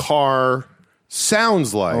car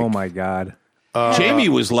sounds like. Oh my God. Jamie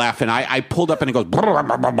was laughing. I pulled up and it goes.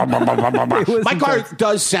 My car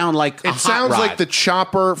does sound like a It hot sounds rod. like the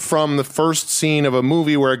chopper from the first scene of a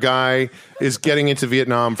movie where a guy is getting into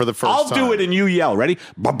Vietnam for the first I'll time. do it and you yell. Ready?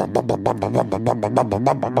 Mr.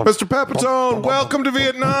 Pepitone, welcome to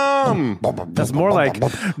Vietnam. That's more like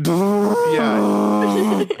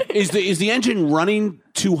Yeah, Is the engine running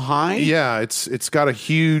too high? yeah. It's got a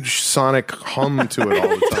huge sonic hum to it all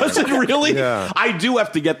the time. Does it really? Yeah. I do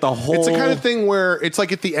have to get the whole. It's the kind of thing where it's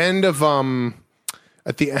like at the end of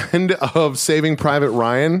Saving Private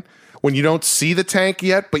Ryan, when you don't see the tank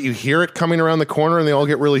yet, but you hear it coming around the corner and they all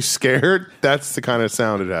get really scared. That's the kind of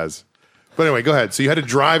sound it has. But anyway, go ahead. So you had to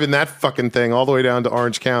drive in that fucking thing all the way down to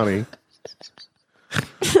Orange County.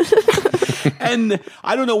 And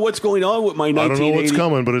I don't know what's going on with my 1980. I don't know what's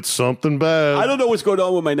coming, but it's something bad. I don't know what's going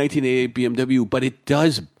on with my 1988 BMW, but it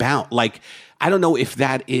does bounce. Like I don't know if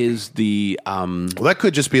that is the. Well, that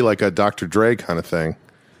could just be like a Dr. Dre kind of thing.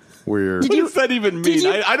 Where you're, What does that even mean?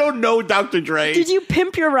 you- I don't know, Dr. Dre. Did you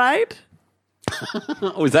pimp your ride?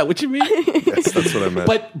 Oh, is that what you mean? yes, that's what I meant.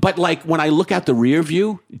 but like when I look out the rear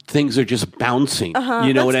view, things are just bouncing.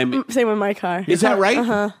 You know what I mean? Same with my car. Is that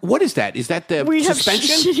right? What is that? Is that the We have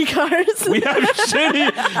suspension? shitty cars. We have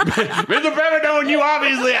shitty. Mr. Pepitone, you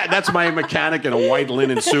obviously. That's my mechanic in a white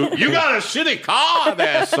linen suit. You got a shitty car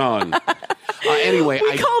there, son. Anyway,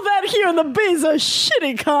 We call that here in the biz a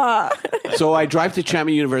shitty car. so I drive to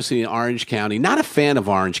Chapman University in Orange County. Not a fan of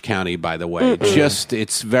Orange County, by the way. Just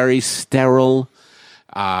it's very sterile.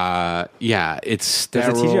 Yeah, it's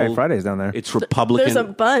sterile. there's a TGI Fridays down there. It's Republican. There's a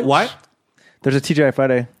bunch. What? There's a TGI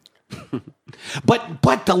Friday.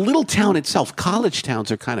 But the little town itself, college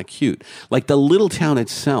towns are kind of cute. Like the little town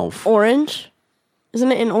itself. Orange?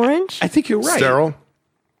 Isn't it in Orange? I think you're right. sterile.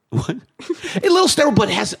 What? A little sterile, but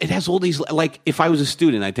it has all these. Like, if I was a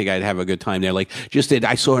student, I think I'd have a good time there. Like,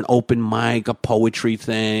 I saw an open mic, a poetry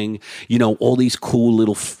thing. You know, all these cool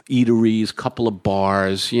little eateries, couple of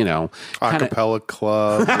bars. You know, kinda- Acapella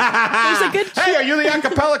club. There's a good. Hey, are you the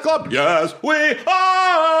acapella club? Yes, we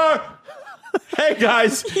are. Hey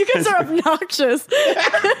guys, You guys are obnoxious.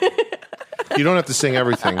 You don't have to sing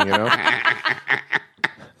everything, you know?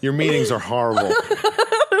 Your meetings are horrible.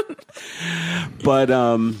 but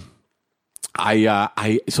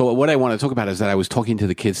so what I want to talk about is that I was talking to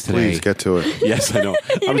the kids today. Please get to it. Yes, I know.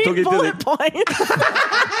 I You was need talking to bullet points.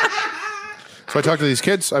 So I talked to these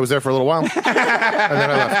kids. I was there for a little while, and then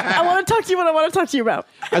I left. I want to talk to you. What I want to talk to you about.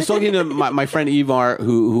 I was talking to my friend Ivar,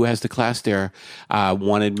 who has the class there.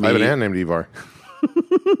 Wanted me. I have an aunt named Ivar.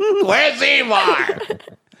 Where's Ivar?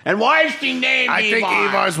 And why is she named Ivar? I think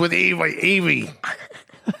Ivar's with Evie.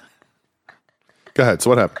 Go ahead. So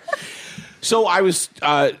what happened? So I was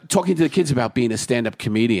talking to the kids about being a stand-up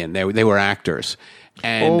comedian. They were actors.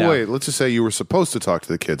 And, wait. Let's just say you were supposed to talk to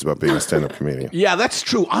the kids about being a stand-up comedian. Yeah, that's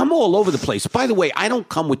true. I'm all over the place. By the way, I don't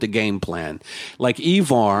come with the game plan. Like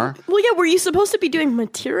Ivar. Well, yeah. Were you supposed to be doing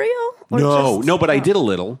material? Or No, but I did a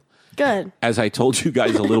little. Good. As I told you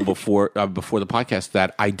guys a little before the podcast,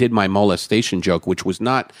 that I did my molestation joke, which was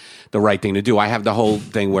not the right thing to do. I have the whole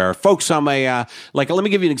thing where, folks, I'm a let me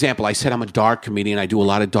give you an example. I said I'm a dark comedian. I do a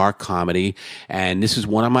lot of dark comedy, and this is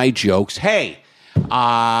one of my jokes. Hey,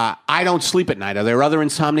 I don't sleep at night. Are there other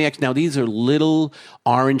insomniacs? Now, these are little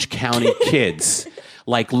Orange County kids.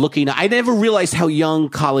 Like looking, I never realized how young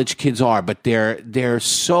college kids are, but they're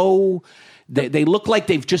so. They look like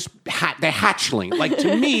they've just they're hatchling. Like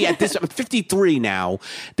to me, at this, I'm 53 now.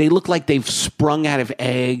 They look like they've sprung out of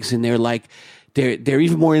eggs, and they're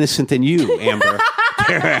even more innocent than you, Amber.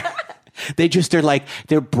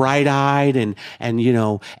 They're bright eyed and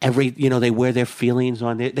they wear their feelings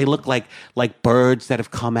on it. They look like birds that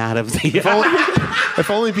have come out of the. If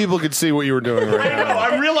only people could see what you were doing right now.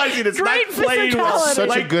 I'm realizing it's Great not playing well. physicality.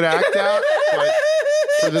 Such a good act out. But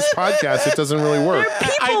for this podcast, it doesn't really work.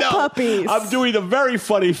 People puppies. I'm doing a very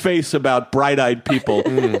funny face about bright-eyed people,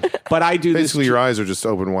 but I do Basically, your eyes are just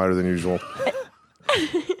open wider than usual.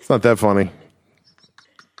 It's not that funny.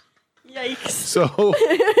 Yikes.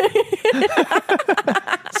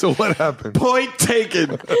 So what happened? Point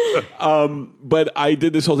taken. But I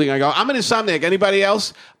did this whole thing. I go, I'm an insomniac. Anybody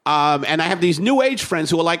else? And I have these new age friends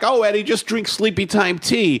who are like, oh, Eddie, just drink sleepy time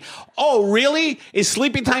tea. Oh, really? Is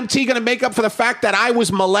sleepy time tea going to make up for the fact that I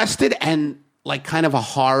was molested? And like kind of a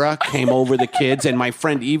horror came over the kids, and my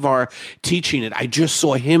friend Ivar teaching it, I just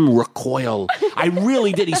saw him recoil. I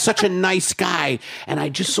really did. He's such a nice guy, and I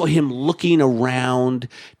just saw him looking around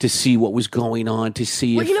to see what was going on, to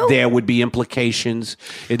see if there would be implications.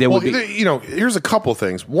 Here's a couple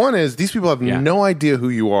things. One is these people have no idea who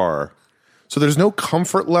you are, so there's no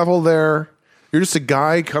comfort level there. You're just a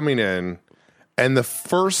guy coming in. And the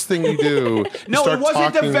first thing you do, no, it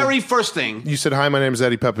wasn't the very first thing. You said, "Hi, my name is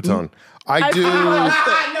Eddie Pepitone. I do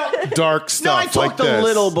dark stuff." No, I talked a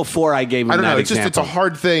little before I gave him. I don't know. It's it's a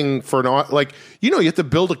hard thing for you have to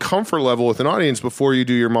build a comfort level with an audience before you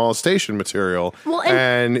do your molestation material. Well,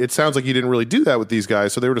 and it sounds like you didn't really do that with these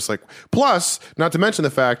guys, so they were just like. Plus, not to mention the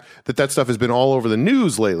fact that stuff has been all over the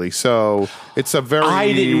news lately. So it's a very.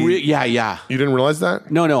 I didn't. Yeah. You didn't realize that?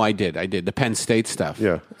 No, I did. The Penn State stuff.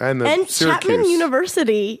 Yeah, and Syracuse. Chapman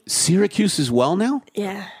University. Syracuse as well now.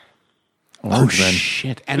 Yeah. Oh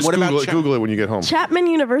shit! And Just what about Google it when you get home? Chapman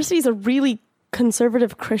University is a really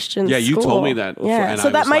conservative Christian school. Yeah, you told me that. Yeah, so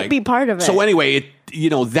that might be part of it. So anyway,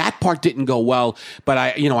 that part didn't go well, but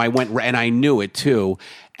I went and I knew it too,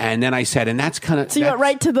 and then I said, and that's kind of. So you went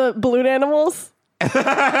right to the balloon animals.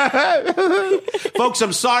 Folks,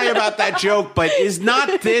 I'm sorry about that joke, but is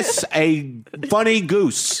not this a funny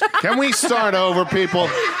goose? Can we start over, people?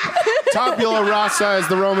 Tabula rasa, as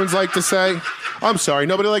the Romans like to say. I'm sorry,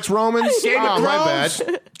 nobody likes Romans? Game of Thrones? My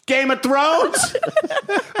bad. Game of Thrones?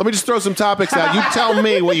 Let me just throw some topics out. You tell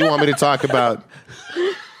me what you want me to talk about.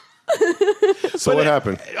 So what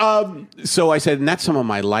happened? So I said, and that's some of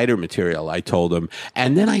my lighter material, I told him.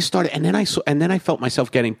 And then I started, and then I felt myself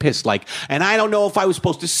getting pissed. And I don't know if I was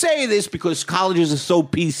supposed to say this because colleges are so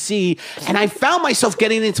PC. And I found myself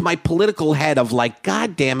getting into my political head of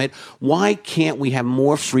God damn it, why can't we have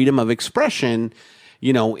more freedom of expression?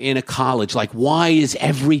 In a college, why is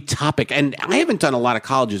every topic, and I haven't done a lot of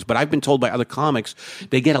colleges, but I've been told by other comics,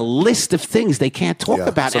 they get a list of things they can't talk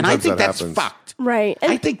about. And I think that's fucked. Right.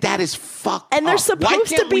 I think that is fucked And they're up.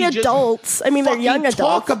 supposed to be adults. I mean, they're young adults.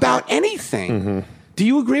 Talk about anything. Mm-hmm. Do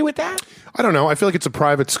you agree with that? I don't know. I feel like it's a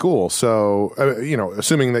private school. So,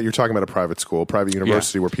 assuming that you're talking about a private school, private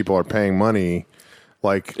university where people are paying money.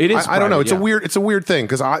 It is. I don't know. It's a weird thing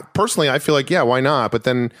because I feel like why not? But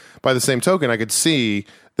then by the same token, I could see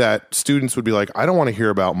that students would be like, I don't want to hear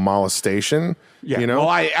about molestation. Yeah.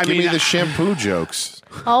 Well, give me the shampoo jokes.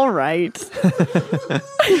 All right.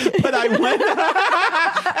 But I went.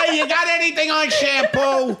 Hey, you got anything on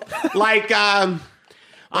shampoo?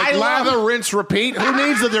 Lather, rinse, repeat. Who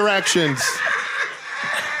needs the directions?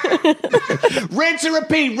 Rinse and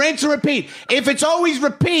repeat, rinse and repeat. If it's always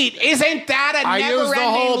repeat, isn't that a never-ending loop? I used the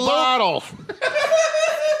whole bottle.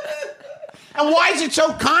 And why is it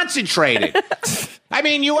so concentrated? I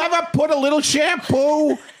mean, you ever put a little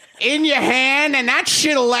shampoo in your hand, and that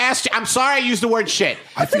shit'll last. I'm sorry I used the word shit.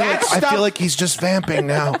 I feel like he's just vamping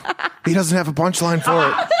now. He doesn't have a punchline for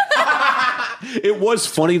it. It was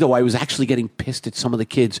funny, though. I was actually getting pissed at some of the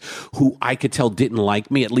kids who I could tell didn't like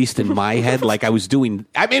me, at least in my head, like I was doing.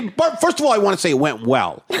 I mean, first of all, I want to say it went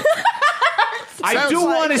well. I do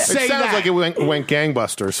want to say it sounds that. like it went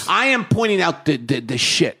gangbusters. I am pointing out the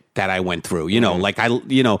shit that I went through, like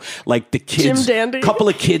like the kids, Jim Dandy. couple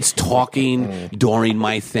of kids talking during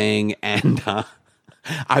my thing, and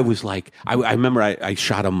I was like, I remember I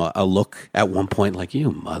shot him a look at one point, like,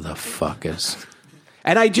 you motherfuckers,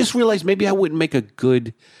 and I just realized maybe I wouldn't make a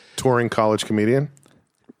good Touring college comedian.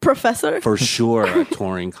 Professor? for sure a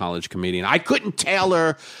touring college comedian. I couldn't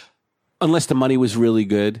tailor unless the money was really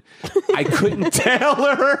good. I couldn't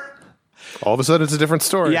tailor. All of a sudden, it's a different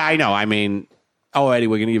story. Yeah, I know. I mean. Oh, Eddie,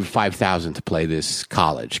 we're going to give you $5,000 to play this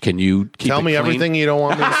college. Can you Tell me everything you don't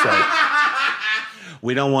want me to say.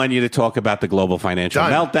 We don't want you to talk about the global financial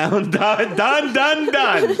meltdown.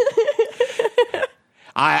 Done.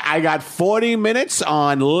 I got 40 minutes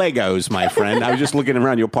on Legos, my friend. I was just looking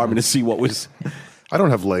around your apartment to see what was. I don't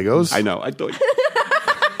have Legos. I know. I thought.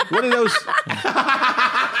 What are those?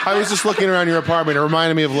 I was just looking around your apartment. It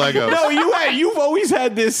reminded me of Legos. No, you've always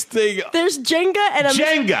had this thing. There's Jenga and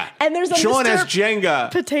Jenga. And there's a Sean Mr. has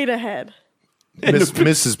Jenga. Potato Head.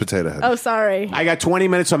 Mrs. Potato Head. Oh, sorry. I got 20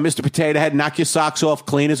 minutes on Mr. Potato Head. Knock your socks off,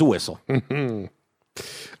 clean as a whistle. All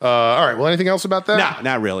right. Well, anything else about that? No,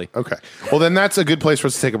 not really. Okay. Well, then that's a good place for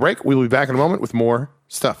us to take a break. We will be back in a moment with more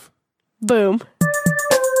stuff. Boom.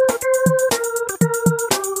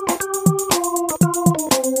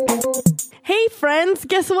 Hey, friends,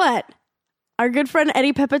 guess what? Our good friend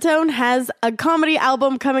Eddie Pepitone has a comedy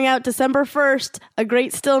album coming out December 1st, A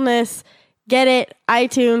Great Stillness. Get it,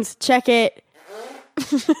 iTunes, check it.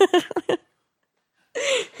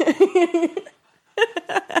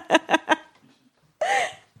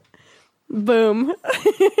 Boom.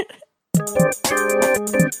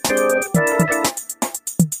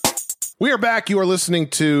 We are back. You are listening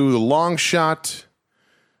to The Long Shot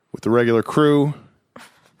with the regular crew.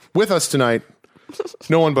 With us tonight,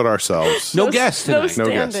 no one but ourselves. No guests tonight. No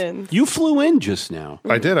guests. stand-ins. You flew in just now.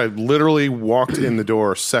 I did. I literally walked in the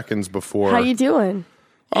door seconds before. How you doing?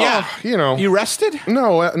 Yeah. You rested?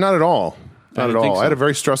 No, not at all. Not at didn't think all. so. I had a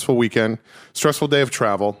very stressful weekend, stressful day of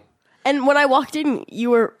travel. And when I walked in, you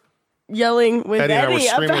were yelling with Eddie and I were Eddie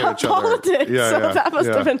screaming at about each other. politics. Yeah, so yeah, that must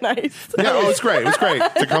yeah. have been nice. Yeah, it was great. It was great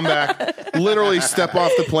to come back, literally step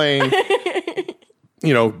off the plane,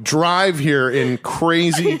 drive here in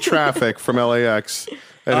crazy traffic from LAX,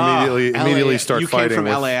 and immediately start you fighting came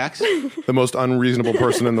from with LAX? the most unreasonable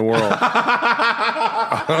person in the world.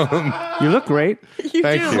 You look great.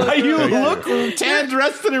 Thank you. You Thank look tanned,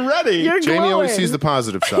 rested, and ready. You're Jamie always glowing. sees the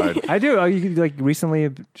positive side. I do. Oh, you recently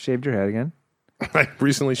shaved your head again, I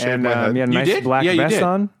recently shaved and my head. you had a nice did? black Yeah, you vest did.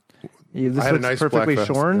 on. This I had a looks nice perfectly black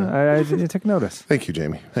vest, shorn. yeah. I took notice. Thank you,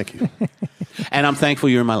 Jamie. Thank you. And I'm thankful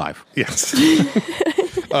you're in my life. Yes.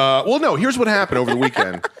 Well, no, here's what happened over the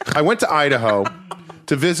weekend. I went to Idaho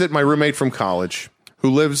to visit my roommate from college who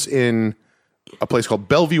lives in a place called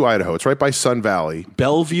Bellevue, Idaho. It's right by Sun Valley.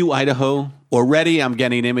 Bellevue, Idaho. Already I'm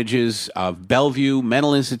getting images of Bellevue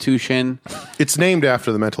Mental Institution It's named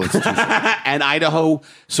after the mental institution. and Idaho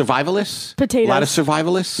survivalists. Potatoes. A lot of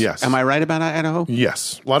survivalists. Yes. Am I right about Idaho?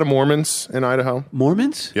 Yes. A lot of Mormons in Idaho.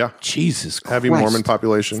 Mormons? Yeah. Jesus Christ. Heavy Mormon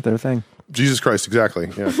population. Their thing. Jesus Christ, exactly.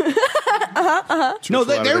 Yeah. No,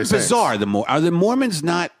 they're Latter-day Saints. bizarre. Are the Mormons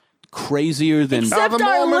not crazier than... Except the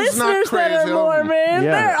our Mormons not listeners that are crazy. Mormon.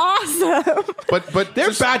 Yeah. They're awesome. But They're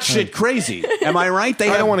just- batshit crazy. Am I right?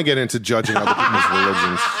 I don't want to get into judging other people's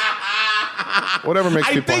religions. Whatever makes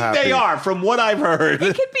I people think happy. they are, from what I've heard.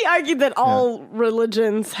 It could be argued that all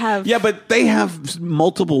religions have. Yeah, but they have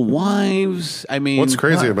multiple wives. I mean, What's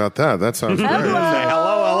crazy about that? That sounds great. Say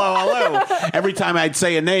hello. Every time I'd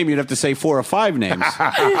say a name, you'd have to say 4 or 5 names.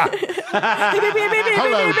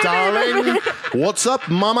 Hello, darling. What's up,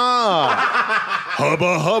 mama?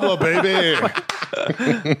 Hubba hubba, baby.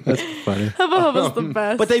 Hubba Hubba's the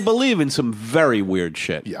best. But they believe in some very weird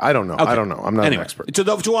shit. Yeah, I don't know. I don't know. I'm not Anyway, an expert.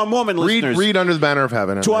 to our Mormon listeners, Read Under the Banner of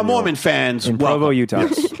Heaven. to our and you'll- Mormon fans, In welcome. Provo, Utah.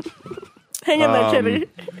 Hang in there, kitty.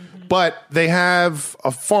 But they have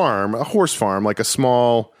a farm, a horse farm, like a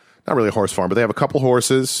small, not really a horse farm, but they have a couple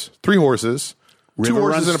horses, 3 horses, 2 River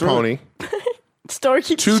horses runs and a through pony, Story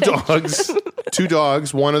keeps 2 changing. dogs, 2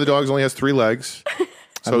 dogs. One of the dogs only has 3 legs.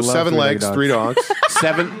 So love 7 three-legged legs, 3 dogs.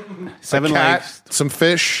 seven a cat, legs. some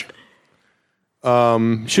fish,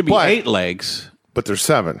 Should be but- 8 legs. but there's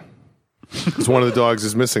 7. Because one of the dogs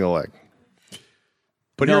is missing a leg.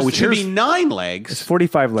 But No, here's- it should be here's- 9 legs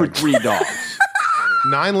 45 for legs. 3 dogs.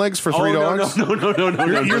 9 legs for 3 dogs? No.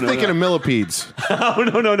 You're thinking of millipedes. Oh,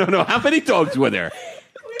 no. How many dogs were there?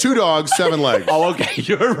 2 dogs, 7 legs. Oh, okay.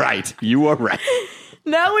 You're right. You are right.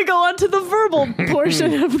 Now we go on to the verbal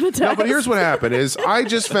portion of the test. No, but here's what happened is I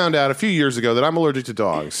just found out a few years ago that I'm allergic to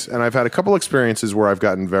dogs. And I've had a couple experiences where I've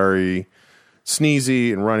gotten very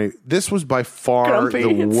sneezy and runny. This was by far Grumpy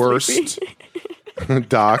the and worst.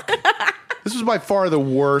 Doc. This was by far the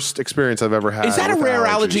worst experience I've ever had. Is that a with rare allergies.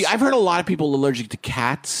 allergy? I've heard a lot of people allergic to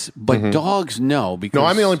cats, but dogs, no. Because No,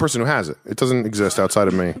 I'm the only person who has it. It doesn't exist outside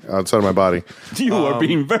of me, outside of my body. You are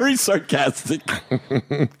being very sarcastic.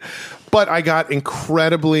 But I got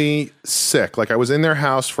incredibly sick. Like I was in their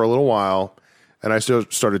house for a little while, and I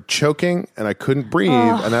started choking, and I couldn't breathe,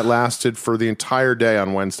 and that lasted for the entire day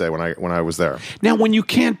on Wednesday when I was there. Now, when you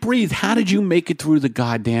can't breathe, how did you make it through the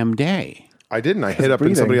goddamn day? I didn't. I hid up in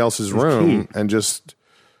breathing somebody else's is room key. and just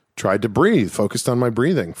tried to breathe, focused on my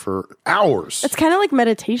breathing for hours. It's kind of like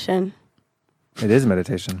meditation. It is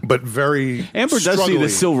meditation. But very Amber does see struggling. the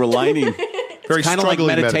silver lining. Very Kind of like struggling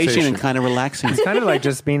meditation and kind of relaxing. It's kind of like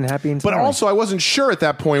just being happy and But smiling. also, I wasn't sure at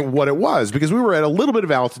that point what it was because we were at a little bit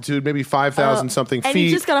of altitude, maybe 5,000 something And feet.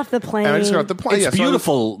 you just got off the plane. And I just got off the plane. It's Yeah, so I was-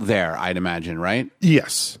 beautiful there, I'd imagine, right?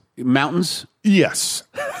 Yes. Mountains? Yes.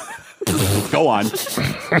 Go on.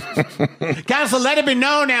 Council, let it be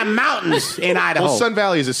known there are mountains in Idaho. Well, Sun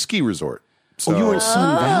Valley is a ski resort. So you were in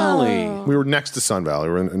Sun Valley. we were next to Sun Valley.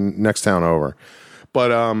 We were in next town over. But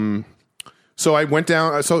so I went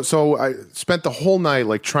down. So I spent the whole night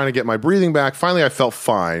like trying to get my breathing back. Finally, I felt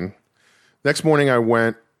fine. Next morning, I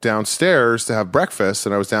went downstairs to have breakfast,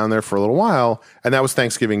 and I was down there for a little while. And that was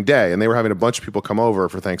Thanksgiving Day, and they were having a bunch of people come over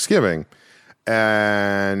for Thanksgiving.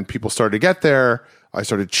 And people started to get there. I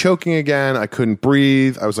started choking again. I couldn't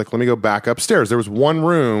breathe. I was like, let me go back upstairs. There was one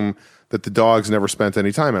room that the dogs never spent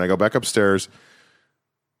any time in. I go back upstairs.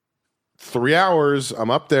 3 hours.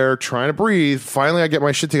 I'm up there trying to breathe. Finally, I get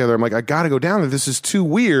my shit together. I'm like, I got to go down there. This is too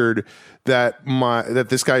weird that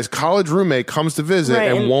this guy's college roommate comes to visit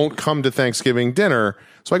Right, and and- won't come to Thanksgiving dinner.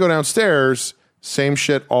 So I go downstairs. Same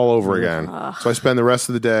shit all over again. So I spend the rest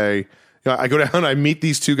of the day. You know, I go down. I meet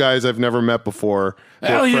these 2 guys I've never met before.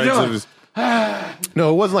 They're How you friends doing? of his-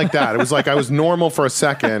 No, it wasn't like that. It was like I was normal for a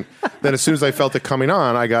second. Then as soon as I felt it coming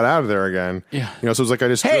on, I got out of there again. Yeah. You know, so it was like I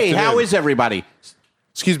just. Hey, drifted how in. is everybody?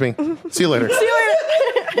 Excuse me. See you later.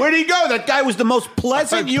 Where'd he go? That guy was the most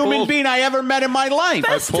pleasant I human pulled- being I ever met in my life.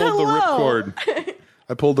 I pulled the ripcord.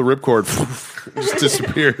 I pulled the ripcord. It just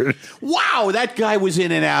disappeared. Wow, that guy was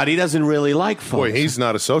in and out. He doesn't really like folks. Boy, he's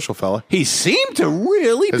not a social fella. He seemed to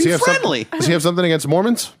really Does be he have friendly. Does he have something against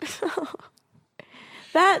Mormons?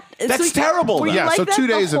 That's terrible, were though. you Yeah. like So that 2 the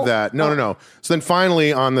days whole- of that. No. So then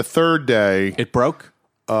finally on the 3rd day, It broke.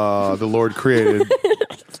 the Lord created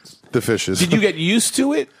the fishes. Did you get used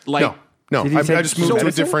to it? Like, No. Did you I take just moved to a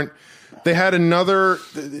medicine? different. They had another.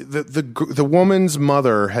 The woman's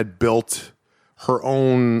mother had built her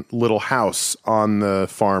own little house on the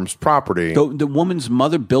farm's property. the woman's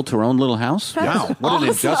mother built her own little house? Wow, what an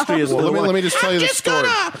industrious Well, little let me just tell you the story.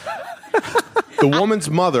 The woman's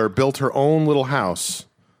mother built her own little house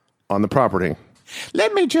on the property.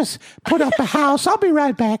 Let me just put up a house. I'll be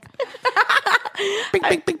right back. Bing,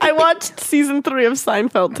 bing, bing, I bing, watched season 3 of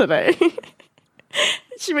Seinfeld today.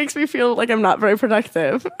 She makes me feel like I'm not very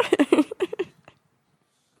productive.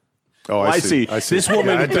 Oh, I see. This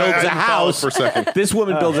woman I builds a didn't follow house. for a second. This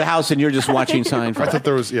woman builds a house, and you're just watching Seinfeld. I thought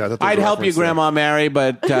there was. Yeah, I thought there was I'd a help you, reference there. Grandma Mary,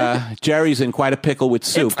 but Jerry's in quite a pickle with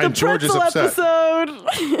soup. And George is Pretzel upset.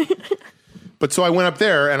 episode. But so I went up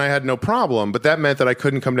there and I had no problem, but that meant that I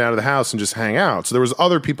couldn't come down to the house and just hang out. So there was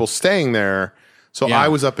other people staying there. So Yeah. I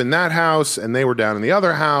was up in that house and they were down in the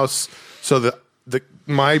other house. So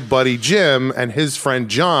my buddy Jim and his friend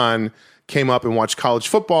John came up and watched college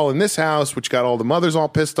football in this house, which got all the mothers all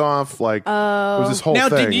pissed off. Like it was this whole Now,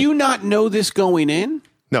 thing. did you not know this going in?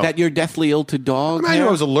 No. That you're deathly ill to dogs? I knew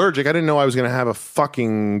I was allergic. I didn't know I was going to have a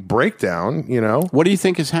fucking breakdown, you know? What do you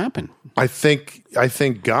think has happened? I think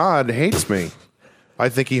God hates me. I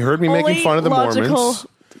think he heard me making Only fun of the logical Mormons.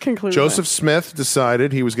 conclusion. Joseph Smith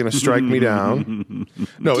decided he was going to strike me down.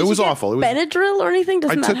 No, it was awful. It was. Benadryl or anything?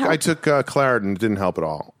 Doesn't that help? I took Claritin. It didn't help at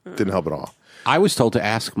all. Didn't help at all. I was told to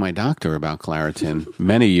ask my doctor about Claritin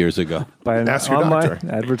many years ago. By an Ask your online doctor.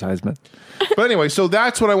 advertisement. But anyway, so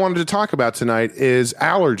that's what I wanted to talk about tonight is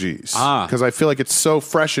allergies. Because I feel like it's so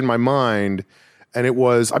fresh in my mind. And it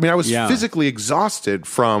was, I mean, I was Yeah. physically exhausted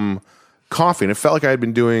from coughing. It felt like I had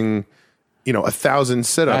been doing, 1,000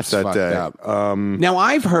 sit-ups That's that day. fucked up. Now,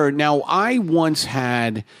 I once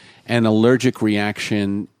had an allergic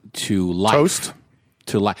reaction to life. Toast?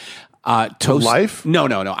 To life. Toast. life? No.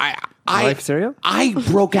 Life cereal? I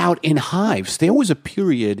broke out in hives. There was a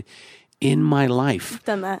period in my life.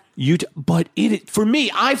 Done that. But for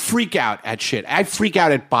me, I freak out at shit. I freak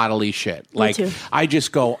out at bodily shit. Like too. I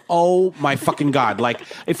just go, oh my fucking God. Like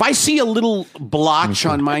if I see a little blotch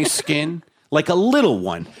on my skin, like a little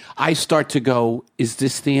one, I start to go, is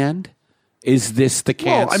this the end? Is this the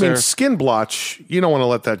cancer? Well, I mean, skin blotch, you don't want to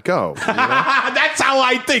let that go. You know? That's how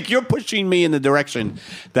I think. You're pushing me in the direction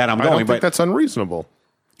that I'm I going. don't think that's unreasonable.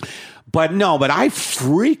 But I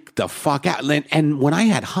freaked the fuck out. And when I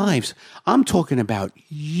had hives, I'm talking about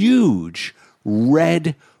huge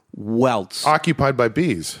red welts. Occupied by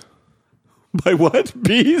bees. By what?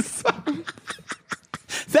 Bees?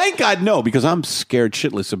 Thank God, no, because I'm scared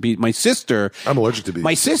shitless of bees. I'm allergic to bees.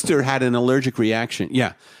 My sister had an allergic reaction,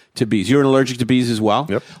 to bees. You're allergic to bees as well?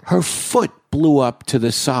 Yep. Her foot blew up to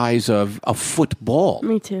the size of a football.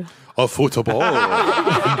 Me too. A football.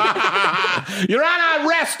 You're on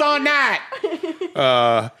arrest on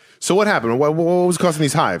that. So what happened? What was causing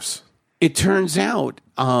these hives? It turns out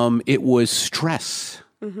it was stress.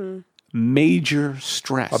 Major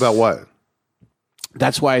stress. About what?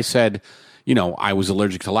 That's why I said, I was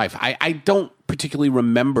allergic to life. I don't particularly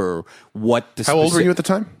remember what the How old were you at the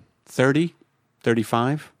time? 30,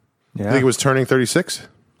 35. I think it was turning 36?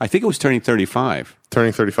 I think it was turning 35.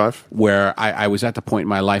 Turning 35? Where I was at the point in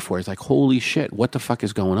my life where it's like, holy shit, what the fuck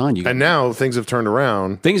is going on? And now things have turned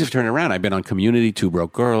around. Things have turned around. I've been on Community, Two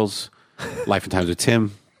Broke Girls, Life and Times with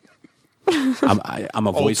Tim. I'm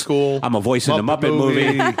a voice. School. I'm a voice in the Muppet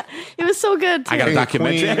movie. It was so good. I got a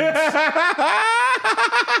documentary.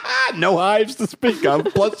 No hives to speak of.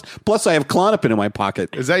 Plus, I have Klonopin in my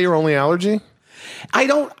pocket. Is that your only allergy? I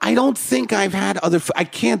don't think I've had other. I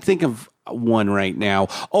can't think of one right now.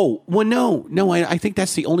 Oh, well, no. I think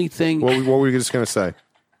that's the only thing. What were you just going to say?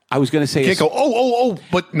 I was going to say. You can't go,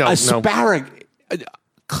 but no. Asparagus,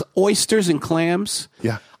 oysters and clams.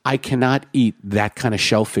 Yeah. I cannot eat that kind of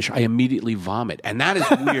shellfish. I immediately vomit. And that is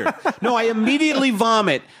weird. No, I immediately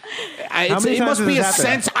vomit. It must be a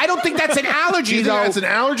sense. I don't think that's an allergy, Do you think that's an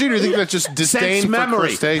allergy, or do you think that's just disdain sense for memory.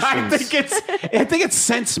 crustaceans? I think it's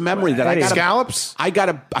sense memory that I got Scallops? I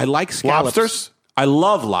like scallops. Lobsters? I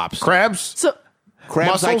love lobsters. Crabs? So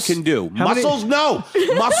Crabs Mussels? I can do. many- Mussels, no.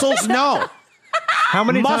 Mussels, no. How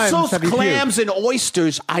many times Mussels, have you clams, puked? and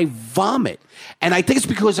oysters, I vomit. And I think it's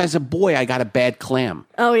because as a boy, I got a bad clam.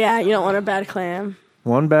 oh yeah, you don't want a bad clam.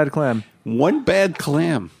 One bad clam. One bad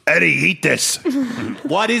clam. Eddie, eat this.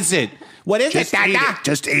 What is it? What is Just it, eat Dada? it.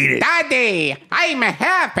 Just eat it. Daddy, I'm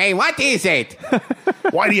happy. What is it?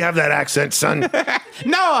 Why do you have that accent, son?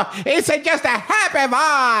 No, it's just a happy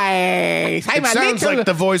voice. I'm It a sounds little... like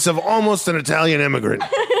the voice of almost an Italian immigrant.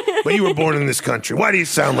 But you were born in this country. Why do you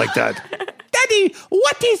sound like that? Daddy,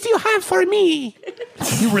 what is you have for me?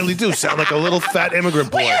 You really do sound like a little fat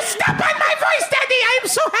immigrant boy. Will you stop on my voice, Daddy? I'm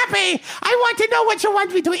so happy. I want to know what you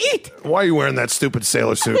want me to eat. Why are you wearing that stupid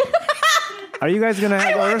sailor suit? Are you guys going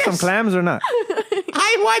to order some clams or not?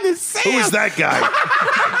 I want to say Who is that guy?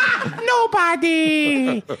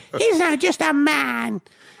 Nobody. He's not just a man.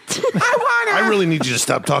 I really need you to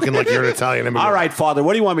stop talking like you're an Italian immigrant. All right, Father,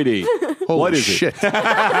 what do you want me to eat? Holy what is shit. it?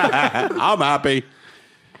 I'm happy.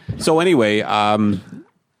 So anyway,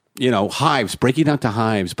 hives, breaking out to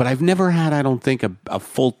hives. But I've never had, I don't think, a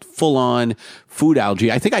full-on food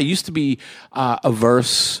allergy. I think I used to be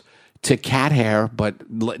averse to cat hair, but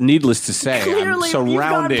needless to say, Clearly, I'm you've gone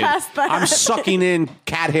surrounded. past that. I'm sucking in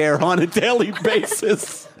cat hair on a daily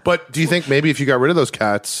basis. But do you think maybe if you got rid of those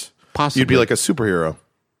cats, Possibly. you'd be like a superhero?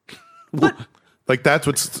 Like that's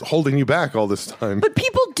what's holding you back all this time. But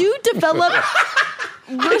people do develop.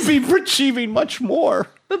 I'd be achieving much more.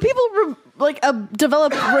 But people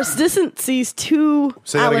develop resistances to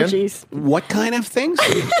Say that again? allergies. What kind of things?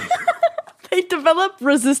 They develop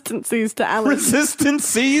resistances to allergies.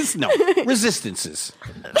 Resistances? No, resistances.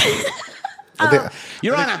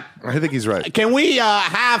 Your Honor, I think he's right. can we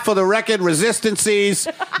have, for the record, resistances?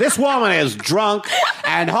 This woman is drunk,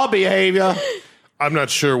 and her behavior, I'm not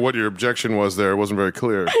sure what your objection was there. It wasn't very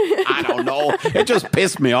clear. I don't know. It just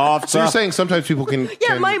pissed me off. So you're saying sometimes people can...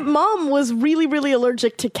 Yeah, my mom was really, really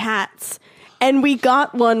allergic to cats. And we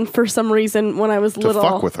got one for some reason when I was to little.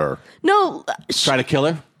 fuck with her. No, Try to kill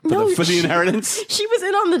her for the inheritance? She was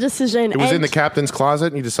in on the decision. It was in the captain's closet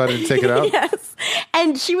and you decided to take it out? Yes.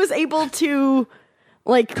 And she was able to, be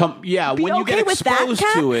when you okay get with that exposed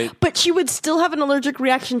cat, to it. but she would still have an allergic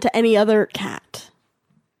reaction to any other cat.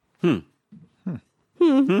 Not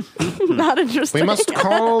interesting. We must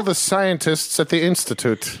call the scientists at the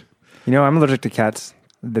Institute. You know, I'm allergic to Cats,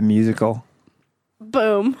 the musical.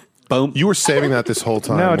 Boom. Boom. You were saving that this whole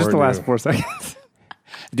time. No, just the weren't last you? 4 seconds.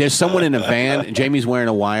 There's someone in a van. Jamie's wearing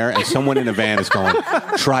a wire, and someone in a van is going,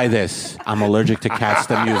 "Try this. I'm allergic to Cats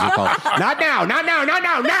the musical." Not now. Not now. Not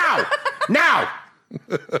now. Now.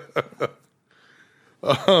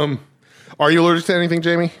 Are you allergic to anything,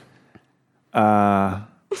 Jamie?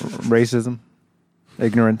 Racism,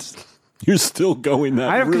 ignorance. You're still going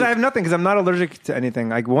that Because I have nothing. Because I'm not allergic to anything.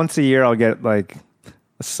 Like once a year, I'll get like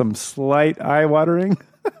some slight eye watering.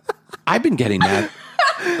 I've been getting that.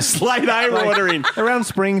 Slight eye watering. Around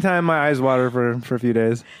springtime, my eyes water for a few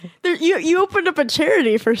days. You opened up a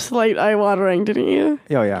charity for slight eye watering, didn't you?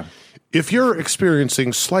 Oh yeah. If you're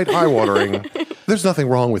experiencing slight eye watering, there's nothing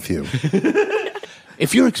wrong with you.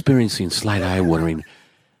 If you're experiencing slight eye watering,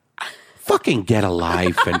 fucking get a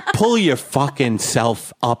life and pull your fucking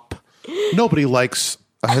self up. Nobody likes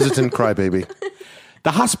a hesitant crybaby.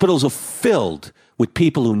 The hospitals are filled with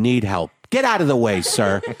people who need help. Get out of the way,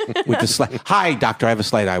 sir. With the hi, doctor, I have a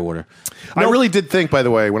slight eye water. I really did think, by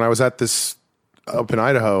the way, when I was at this up in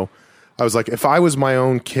Idaho, I was like, if I was my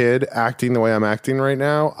own kid acting the way I'm acting right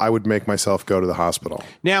now, I would make myself go to the hospital.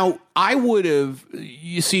 Now, I would have,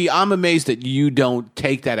 you see, I'm amazed that you don't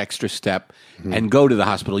take that extra step and go to the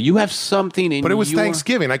hospital. You have something in But it was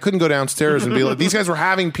Thanksgiving. I couldn't go downstairs and be like, these guys were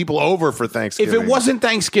having people over for Thanksgiving. If it wasn't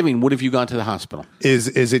Thanksgiving, would have you gone to the hospital? Is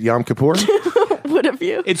it Yom Kippur? Would have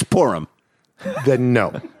you? It's Purim. Then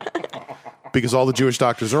no. Because all the Jewish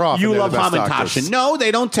doctors are off. You and they're love the best Hamantashen. doctors. No,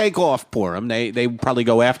 they don't take off Purim. They probably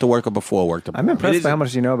go after work or before work. To I'm Purim. impressed by how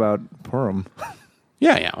much you know about Purim.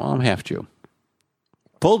 Yeah. Well, I'm half Jew.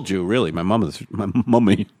 Full Jew, really. My mummy. My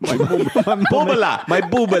boobala. My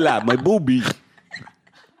boobala. My boobie.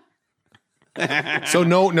 So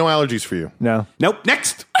no allergies for you. No. Nope.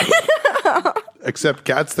 Next. Except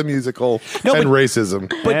Cats the Musical and racism.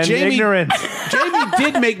 But And Jamie, ignorance. Jamie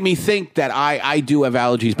did make me think that I do have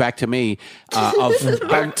allergies back to me of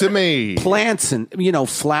Back to me. plants and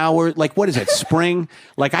flower. Like what is it? Spring.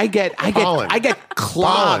 Like I get Pollen. clogged.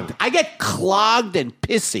 Pollen. I get clogged and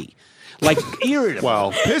pissy. Like irritable.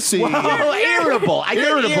 Well, pissy. Irritable. I get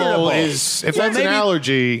irritable. Is if So that's maybe- an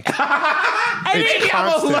allergy. Maybe I'm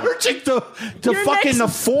constant. allergic to Your fucking the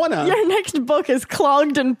next- fauna. Your next book is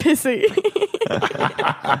Clogged and Pissy.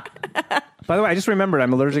 By the way, I just remembered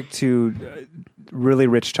I'm allergic to really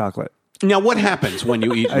rich chocolate. Now, what happens when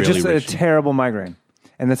you eat I really just had a rich? terrible migraine,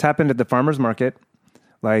 and this happened at the farmer's market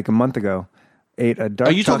like a month ago. Ate a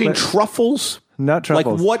dark. Are you talking chocolate, truffles? not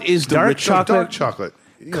truffles? Like what is the dark rich chocolate Dark chocolate.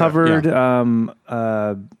 Yeah. covered?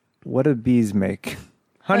 What do bees make?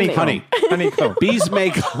 Honeycomb. Honeycomb. Bees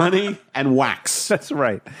make honey and wax. That's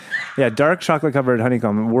right. Yeah, dark chocolate covered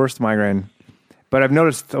honeycomb. Worst migraine. But I've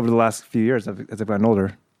noticed over the last few years, as I've gotten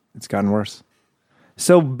older, it's gotten worse.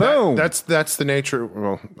 So boom. That's the nature.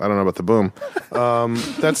 Well, I don't know about the boom.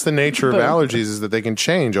 That's the nature of allergies is that they can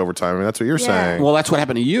change over time. I mean, that's what you're saying. Well, that's what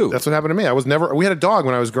happened to you. That's what happened to me. We had a dog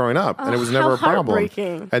when I was growing up, and it was never how a problem.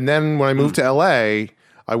 heartbreaking. And then when I moved to LA,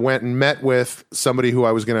 I went and met with somebody who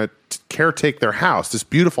I was going to caretake their house, this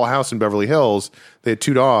beautiful house in Beverly Hills. They had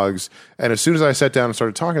 2 dogs. And as soon as I sat down and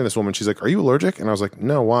started talking to this woman, she's like, "Are you allergic?" And I was like,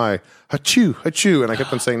 "No, why?" Hachoo, hachoo. And I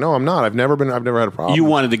kept on saying, "No, I'm not. I've never had a problem." You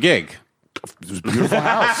wanted the gig. It was a beautiful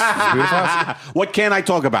house. It was a beautiful house. What can I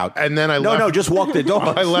talk about? And then I no, left. just walk the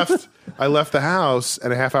dog. I left the house,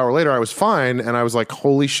 and a half hour later, I was fine. And I was like,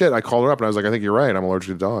 "Holy shit!" I called her up, and I was like, "I think you're right. I'm allergic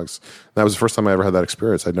to dogs." And that was the first time I ever had that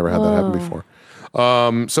experience. I'd never had that happen before.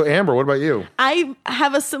 So Amber, what about you? I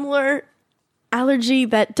have a similar allergy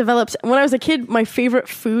that developed when I was a kid. My favorite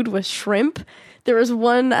food was shrimp. There was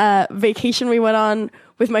one vacation we went on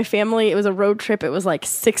with my family. It was a road trip. It was like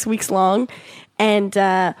 6 weeks long,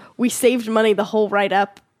 and we saved money the whole ride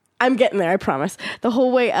up. I'm getting there, I promise. The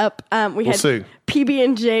whole way up, we had see.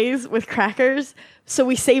 PB&Js with crackers. So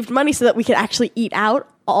we saved money so that we could actually eat out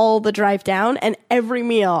all the drive down. And every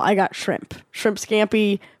meal, I got shrimp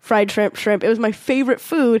scampi, fried shrimp. It was my favorite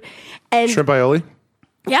food. And Shrimp aioli,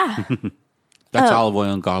 yeah, That's olive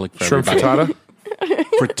oil and garlic for shrimp everybody. frittata.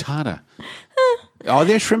 Frittata. Are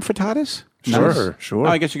there shrimp frittatas? Sure. Sure. Oh,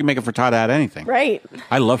 I guess you can make a frittata out of anything. right.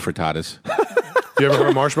 I love frittatas. You ever heard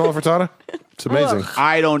of marshmallow frittata? It's amazing.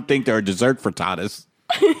 I don't think there are dessert frittatas.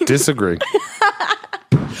 Disagree.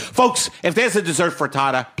 Folks, if there's a dessert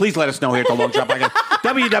frittata, please let us know here at the Long Shot Podcast.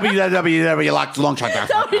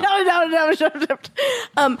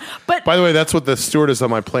 www.longshot.com. But By the way, that's what the stewardess on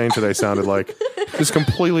my plane today sounded like. Just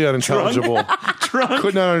completely unintelligible.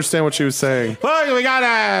 Could not understand what she was saying. Well, we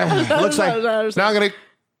got looks like Now I'm going to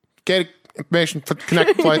get information for the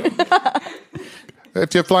Connect flight.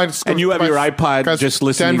 If you're flying to And you have your iPod just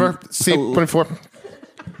listening. Denver, C-24.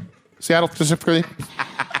 Seattle, specifically.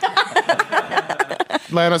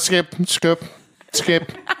 Atlanta, skip.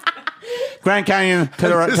 Grand Canyon to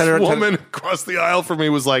the This woman across the aisle from me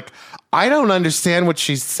was like, I don't understand what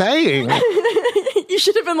she's saying. You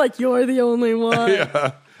should have been like, you're the only one.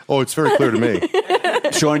 Yeah. Oh, it's very clear to me.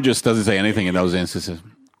 Sean just doesn't say anything in those instances.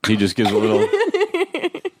 He just gives a little.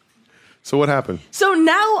 So what happened? So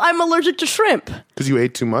now I'm allergic to shrimp. Because you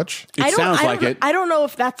ate too much? It sounds like it. I don't know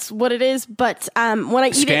if that's what it is, but when I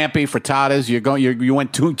eat it, Scampi, frittatas. You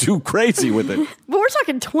went too crazy with it. but we're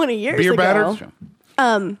talking 20 years Beer ago.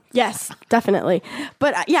 batter? Yes, definitely.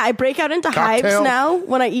 But yeah, I break out into hives Cocktail? now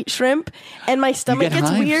when I eat shrimp, and my stomach get gets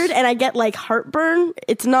hives? weird, and I get like heartburn.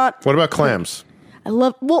 It's not. What about clams?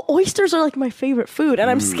 Oysters are like my favorite food,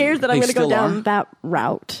 and I'm scared that I'm They going to go still down are? that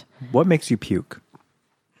route. What makes you puke?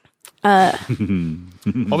 All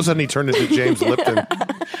of a sudden, he turned into James Lipton.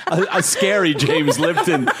 A scary James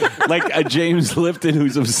Lipton, like a James Lipton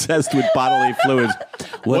who's obsessed with bodily fluids.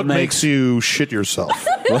 What makes you shit yourself?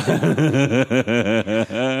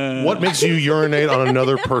 What makes you urinate on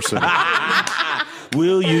another person?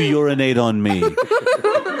 Will you urinate on me?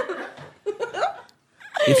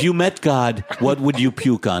 If you met God, what would you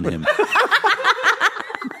puke on him?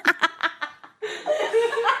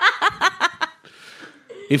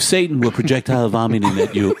 If Satan were projectile vomiting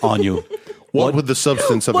on you, What would the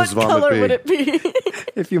substance of What his vomit color be? would it be?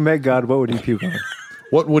 If you met God, what would you puke on?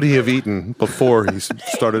 What would he have eaten before he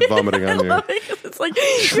started vomiting on you? It's like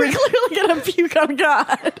you're clearly going to puke on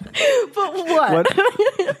God, but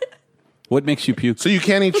what? what makes you puke? So you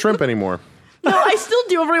can't eat shrimp anymore. No, I still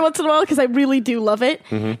do every once in a while because I really do love it,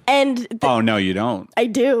 and Oh, no, you don't. I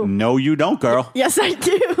do. No, you don't, girl. Yes, I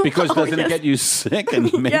do. Because Oh, doesn't it yes. get you sick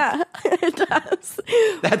and make, Yeah, it does.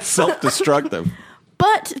 that's self-destructive?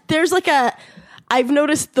 But there's I've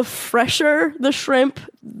noticed the fresher the shrimp,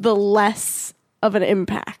 the less of an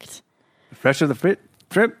impact. Fresher the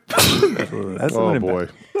shrimp. That's Oh, an boy.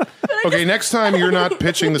 impact. Okay, next time you're not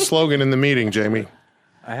pitching the slogan in the meeting, Jamie.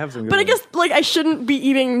 I have some good But I ones. guess I shouldn't be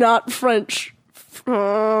eating not French.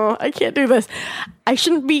 I can't do this. I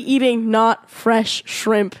shouldn't be eating not fresh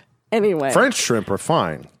shrimp anyway. French shrimp are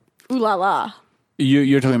fine. Ooh la la.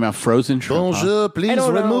 You're talking about frozen shrimp, huh? Bonjour, please I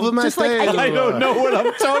don't know. remove my Just like tail. I don't know what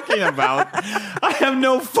I'm talking about. I have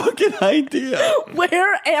no fucking idea.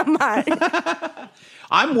 Where am I?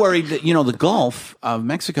 I'm worried that, the Gulf of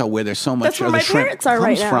Mexico, where there's so much That's where of the my shrimp parents are comes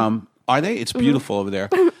right now. from. Are they? It's beautiful over there.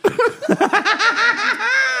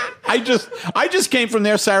 I just came from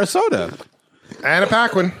there, Sarasota. Anna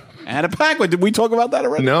Paquin. And a Paquin. Did we talk about that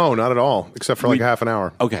already? No, not at all, except for like half an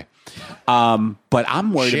hour. Okay. But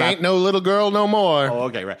I'm worried She about. ain't no little girl no more. Oh,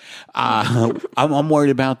 okay, right. I'm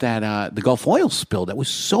worried about that. The Gulf oil spill that was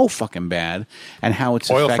so fucking bad, and how it's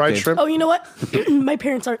Oil affected. fried shrimp? Oh, you know what? My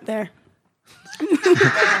parents aren't there.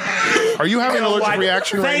 Are you having an allergic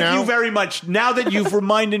reaction right now? Thank you very much. Now that you've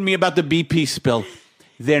reminded me about the BP spill,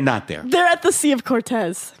 they're not there. They're at the Sea of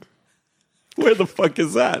Cortez. Where the fuck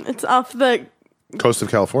is that? It's off the Coast of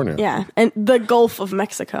California. and the Gulf of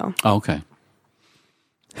Mexico. Oh, okay.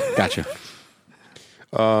 Gotcha.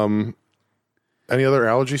 Any other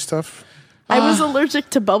allergy stuff? I was allergic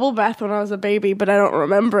to bubble bath when I was a baby, but I don't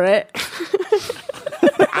remember it.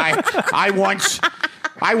 I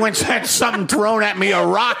once had something thrown at me, a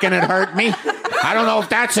rock, and it hurt me. I don't know if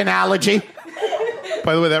that's an allergy.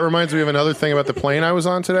 By the way, that reminds me of another thing about the plane I was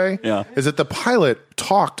on today. Yeah. Is that the pilot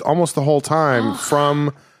talked almost the whole time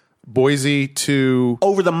from Boise to...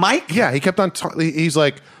 Over the mic? Yeah, he kept on talking. He's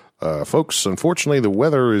like, folks, unfortunately, the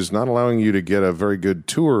weather is not allowing you to get a very good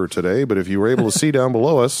tour today, but if you were able to see down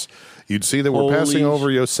below us, you'd see that we're Holy passing over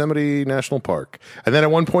Yosemite National Park. And then at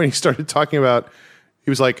one point he started talking about, he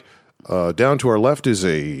was like, down to our left is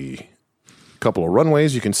a couple of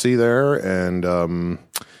runways you can see there, and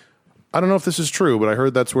I don't know if this is true, but I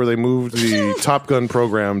heard that's where they moved the Top Gun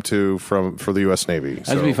program for the U.S. Navy.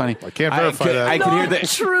 That'd be funny. I can't verify that. I could hear Not that.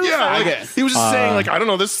 true. yeah, fact. like, he was just saying, like, I don't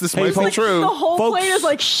know, this might be folks, true. The whole Folks- plane is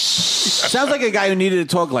like, shh. Sounds like a guy who needed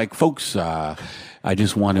to talk. Like, folks, I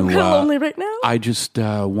just want to. I'm lonely right now. I just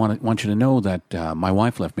want you to know that my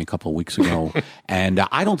wife left me a couple of weeks ago, and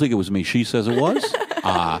I don't think it was me. She says it was,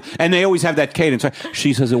 and they always have that cadence.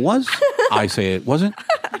 She says it was. I say it wasn't.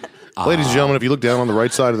 Ladies and gentlemen, if you look down on the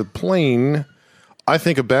right side of the plane, I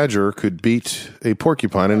think a badger could beat a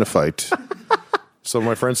porcupine in a fight. Some of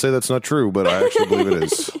my friends say that's not true, but I actually believe it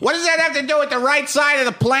is. What does that have to do with the right side of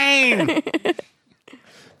the plane?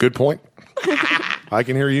 Good point. I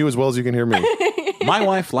can hear you as well as you can hear me. My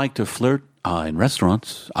wife liked to flirt in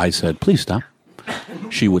restaurants. I said, please stop.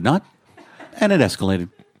 She would not, and it escalated.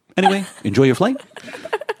 Anyway, enjoy your flight.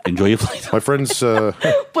 Enjoy your flight. My friend's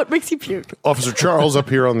What makes you puke? Officer Charles up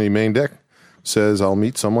here on the main deck says I'll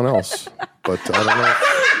meet someone else, but I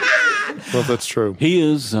don't know. Well, that's true. He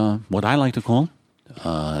is what I like to call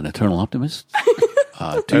an eternal optimist.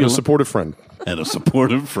 And a supportive friend. And a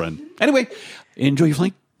supportive friend. Anyway, enjoy your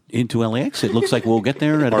flight into LAX. It looks like we'll get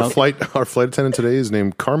there at Our about... flight attendant today is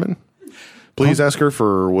named Carmen. Please ask her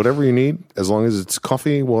for whatever you need, as long as it's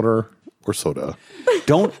coffee, water, or soda.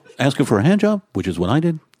 Don't ask her for a hand job, which is what I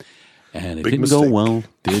did. And it didn't go well.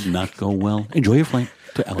 Did not go well. Enjoy your flight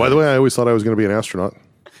to LAX. By the way, I always thought I was going to be an astronaut.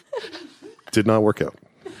 Did not work out.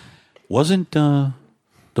 Wasn't The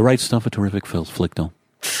Right Stuff a terrific flick, though?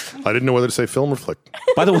 I didn't know whether to say film or flick.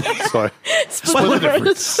 By the way...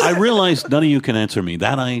 So I realize none of you can answer me.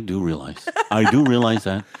 That I do realize. I do realize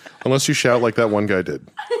that. unless you shout like that one guy did.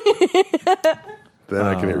 Then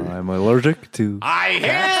I can hear you. I'm allergic to.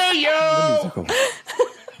 I hear you!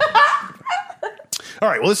 All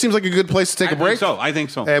right, well, this seems like a good place to take a break. I think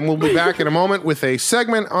so. And we'll be back in a moment with a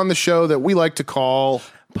segment on the show that we like to call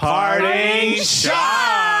Parting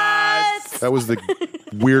Shots! That was the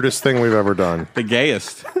weirdest thing we've ever done. The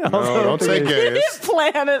gayest. No, don't say gayest.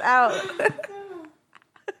 Plan it out.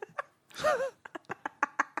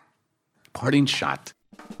 Parting Shot.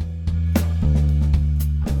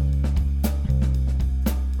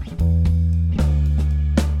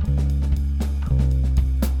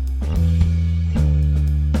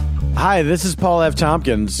 Hi, this is Paul F.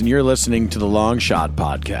 Tompkins, and you're listening to the Long Shot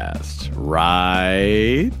Podcast,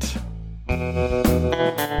 right?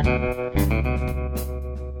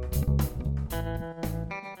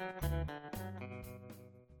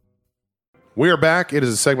 We are back. It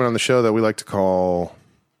is a segment on the show that we like to call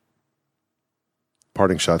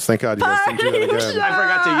Parting Shots. Thank God you guys didn't do that again. I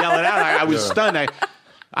forgot to yell it out. I was stunned.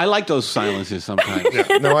 I like those silences sometimes.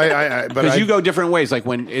 No, but Because you go different ways. Like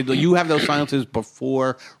when you have those silences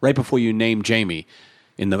right before you name Jamie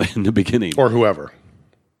in the beginning. or whoever.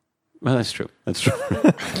 Well, that's true. That's true.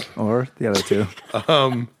 Or the other two.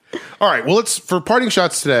 All right. Well, it's for Parting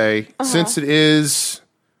Shots today, since it is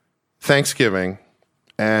Thanksgiving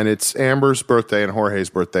and it's Amber's birthday and Jorge's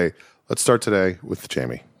birthday. Let's start today with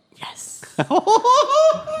Jamie. Yes.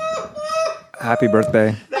 Happy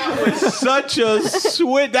birthday. Such a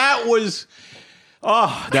sweet. That was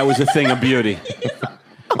a thing of beauty.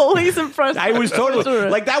 Always impressed. I was totally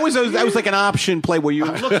like that was like an option play where you're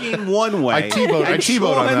looking one way. I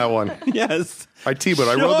T-bowed on that one. Yes. I T-bowed.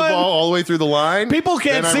 I rode the ball all the way through the line. People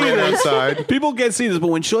can't then see I ran this. outside. People can't see this, but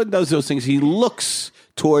when Sean does those things, he looks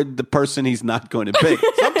toward the person he's not going to pick.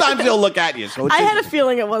 Sometimes he'll look at you. So I had a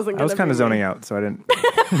feeling it wasn't. I was kind of zoning out, so I didn't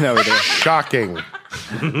know either. Shocking.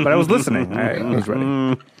 But I was listening. I was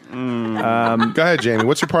ready. Go ahead, Jamie.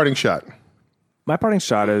 What's your parting shot? My parting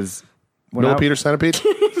shot is Millipede or centipede?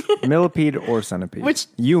 millipede or centipede. Which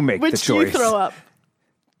you make the Which choice. you throw up.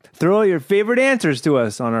 Throw your favorite answers to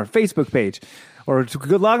us on our Facebook page. Or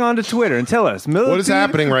log on to Twitter and tell us. Millipede What is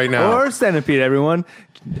happening right now? Or centipede, everyone.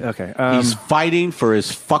 Okay. He's fighting for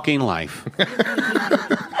his fucking life.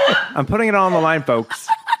 I'm putting it all on the line, folks.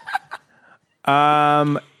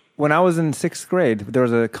 When I was in 6th grade, there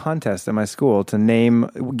was a contest at my school to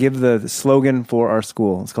give the slogan for our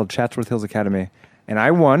school. It's called Chatsworth Hills Academy. And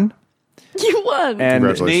I won. You won. And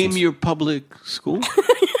Congratulations. Name your public school.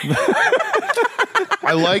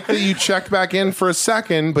 I like that you checked back in for a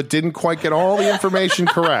second, but didn't quite get all the information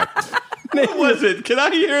correct. What was it? Can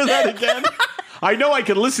I hear that again? I know I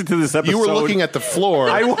can listen to this episode. You were looking at the floor.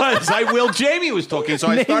 I was. Jamie was talking, so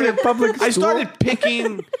I started. public I school. started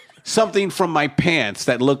picking something from my pants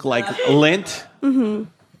that looked like lint,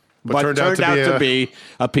 but turned out to be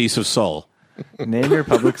a piece of soul. Name your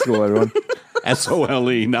public school, everyone.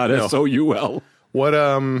 SOLE, not SOUL. What?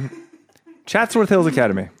 Chatsworth Hills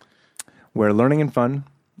Academy, where learning and fun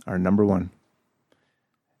are number one.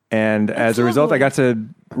 And as a result, I got to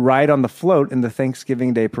ride on the float in the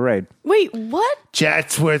Thanksgiving Day parade. Wait, what?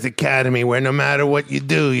 Chatsworth Academy, where no matter what you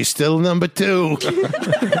do, you're still number 2.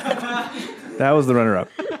 That was the runner-up.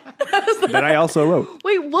 That I also wrote.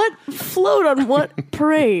 Wait, what float on what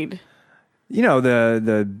parade? You know,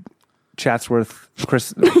 the Chatsworth or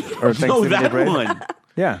Thanksgiving Day that parade. one.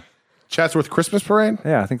 Yeah. Chatsworth Christmas Parade?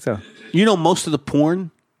 Yeah, I think so. You know, most of the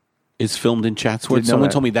porn is filmed in Chatsworth. Didn't know Someone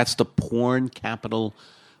that. told me that's the porn capital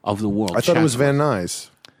of the world. I thought it was Chatsworth. Van Nuys.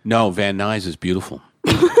 No, Van Nuys is beautiful.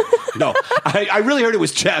 No, I really heard it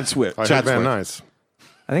was Chatsworth. I heard Van Nuys.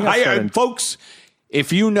 I think I started. Folks,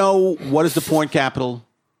 if you know what is the porn capital,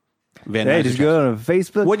 Van Hey, Nuys just is go on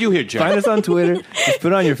Facebook. What'd you hear, Jack? Find us on Twitter. Just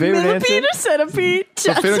put on your favorite Millipede answer. or centipede?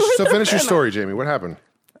 So finish your story, Jamie. What happened?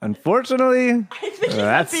 Unfortunately,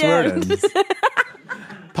 that's the where it end. ends.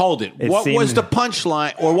 Hold it. It What was seemed- the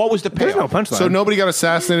punchline, or what was the There's no payoff? punchline. So nobody got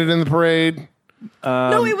assassinated in the parade?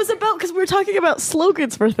 No, it was about because we were talking about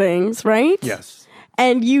slogans for things, right? Yes.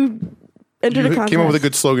 And you entered a You contest. came up with a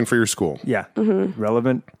good slogan for your school. Yeah. Mm-hmm.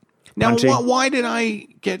 Relevant. Now, Punchy. why did I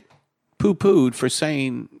get poo-pooed for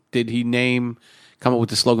saying, did he come up with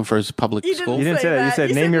the slogan for his public You school? You didn't say that. You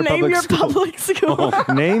said name your public school. public school.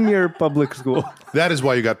 Name your public school. That is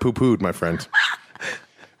why you got poo-pooed, my friend.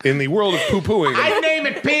 In the world of poo-pooing. name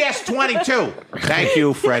it PS22. Thank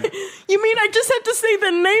you, Fred. You mean I just have to say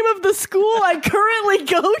the name of the school I currently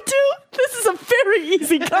go to? This is a very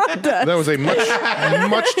easy contest. That was a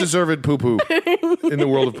much deserved poo-poo in the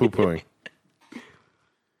world of poo-pooing.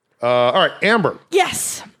 All right, Amber.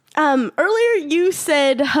 Yes. Earlier you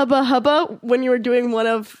said hubba hubba when you were doing one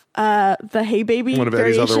of the Hey Baby One of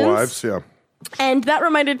Eddie's variations. other wives, yeah. And that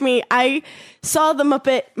reminded me, I saw the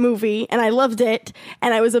Muppet movie and I loved it.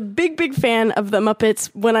 And I was a big, big fan of the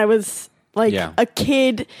Muppets when I was like a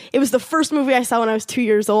kid. It was the first movie I saw when I was 2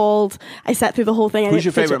 years old. I sat through the whole thing. Who's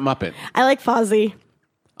your favorite Muppet? I like Fozzie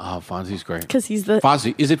Oh, Fonzie's great. because he's the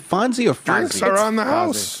Fozzie. Is it Fonzie or Drinks Fozzie? around the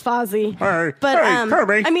house. Fozzie. Hey, But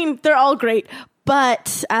Kirby. I mean, they're all great.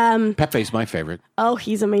 But Pepe's my favorite. oh,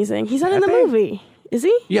 he's amazing. He's not in the movie, is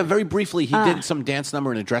he? Yeah, very briefly, he did some dance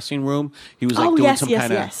number in a dressing room. He was like Oh, doing yes, some yes,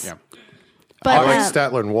 kind of. yes. Yeah. But I like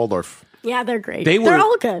Statler and Waldorf. yeah, they're great. They were they're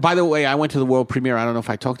all good. By the way, I went to the world premiere. I don't know if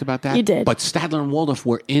I talked about that. You did. But Statler and Waldorf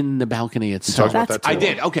were in the balcony itself. talked about That's that I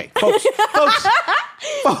too. did. Okay, folks.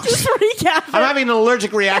 Just recap. I'm having an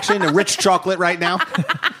allergic reaction to rich chocolate right now.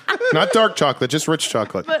 Not dark chocolate, just rich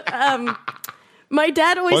chocolate. My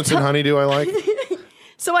dad always Bunsen honeydew I like.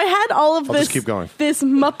 So I had all of I'll this just keep going. this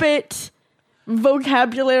Muppet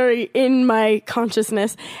vocabulary in my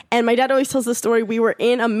consciousness, and my dad always tells the story. We were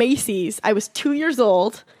in a Macy's. I was 2 years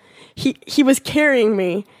old. He was carrying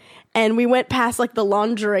me, and we went past like the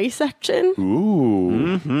lingerie section.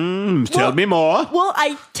 Tell me more. Well,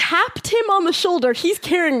 I tapped him on the shoulder. He's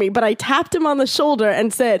carrying me, but I tapped him on the shoulder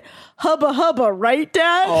and said, "Hubba hubba, right,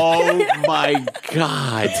 Dad?" Oh my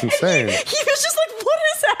God. It's insane. He was just like, "What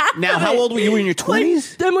is happening?" Now, how old were you in your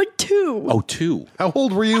 20s? I'm like 2. Oh, 2. How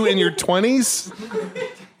old were you in your 20s?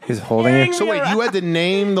 He's holding it. So wait, you had to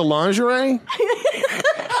name the lingerie?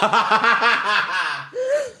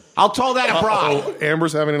 I'll call that a bra. Oh,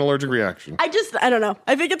 Amber's having an allergic reaction. I don't know.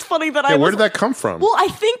 I think it's funny that Yeah, where did that come from? Well, I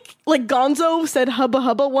think like Gonzo said hubba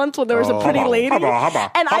hubba once when there was a pretty lady. And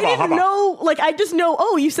I didn't know, like, I just know,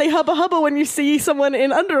 oh, you say hubba hubba when you see someone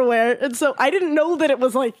in underwear. And so I didn't know that it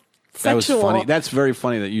was like That was sexual. funny. That's very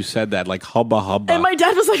funny that you said that, like hubba hubba. And my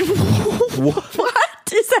dad was like,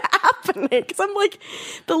 what is happening? Because I'm like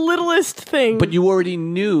the littlest thing. But you already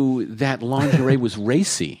knew that lingerie was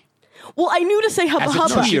racy. well, I knew to say hubba As a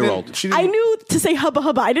hubba. 2-year-old. She didn't, I knew to say hubba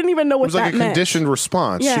hubba. I didn't even know it what was like that a meant. conditioned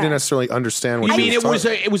response. Yeah. She didn't necessarily understand what You she mean was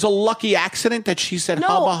it was a lucky accident that she said No,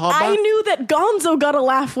 hubba hubba? I knew that Gonzo got a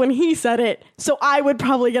laugh when he said it, so I would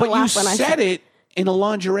probably get a But you laugh when I said said it. it in a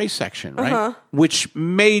lingerie section, right? Uh-huh. Which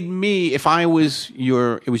made me, if I was you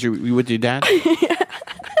were with your dad?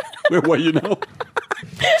 Where were you know?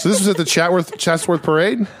 So this was at the Chatsworth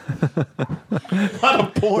Parade?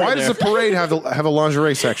 Why does the parade have a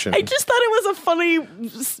lingerie section? I just thought it was a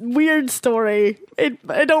funny, weird story.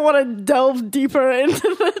 I don't want to delve deeper into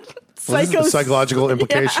the The psychological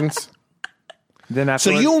implications? Then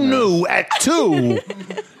So afterwards, you knew at 2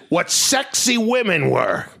 what sexy women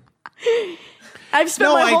were. I've spent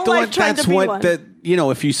No, my I whole life thought trying that's to be what one. that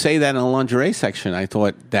if you say that in a lingerie section, I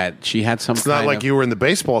thought that she had some. It's not like you were in the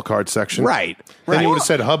baseball card section. right. Then you would have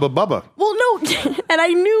said hubba bubba. Well, no, and I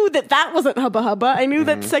knew that wasn't hubba hubba. I knew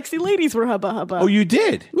that sexy ladies were hubba hubba. Oh, you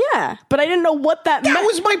did. Yeah, but I didn't know what that meant. That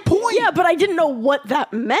was my point. Yeah, but I didn't know what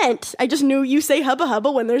that meant. I just knew you say hubba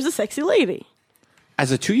hubba when there's a sexy lady.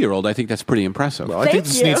 As a 2-year-old, I think that's pretty impressive. Well, I think Thank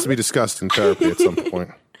this you. needs to be discussed in therapy at some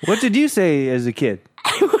point. what did you say as a kid?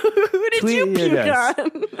 Who did Tweet you puke us.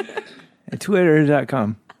 on? At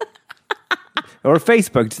Twitter.com. Or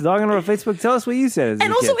Facebook. Log on to our Facebook. Tell us what you said as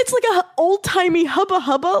And a also, kid. it's like a old timey hubba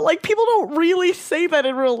hubba. Like people don't really say that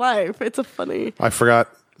in real life. It's a funny I forgot.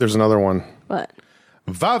 There's another one. what?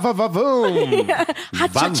 Va va va voom. Ha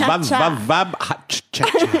cha cha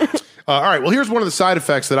cha. All right. Well, here's one of the side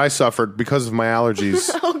effects that I suffered because of my allergies.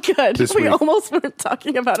 Oh, good. This We week. almost weren't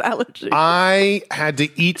talking about allergies. I had to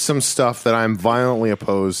eat some stuff that I'm violently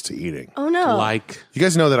opposed to eating. oh no! Like You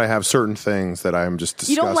guys know that I have certain things that I'm just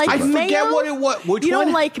You disgusted don't like by. mayo? forget what it was. Which you one?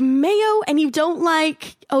 don't like mayo, and you don't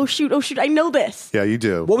like oh shoot! I know this Yeah, you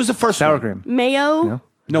do. What was the first Sour one? cream. mayo.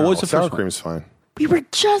 No, what was the sour first cream one? is fine. We were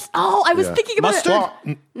just I was Yeah. thinking about Mustard? it.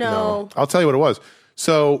 Well, No. I'll tell you what it was.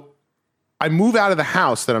 So I move out of the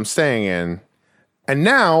house that I'm staying in, and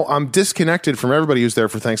now I'm disconnected from everybody who's there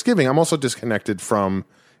for Thanksgiving. I'm also disconnected from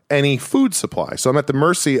any food supply. So I'm at the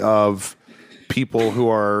mercy of people who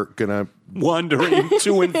are going to wandering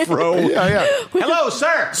to and fro. Yeah. Hello,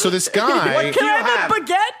 sir. So this guy, Can I have a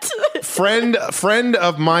baguette? friend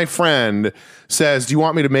of my friend, says, "Do you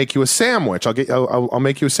want me to make you a sandwich? I'll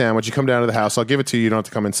make you a sandwich. You come down to the house. I'll give it to you. You don't have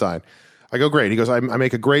to come inside." I go, "Great." He goes, I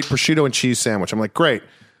make a great prosciutto and cheese sandwich. I'm like, "Great."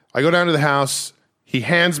 I go down to the house. He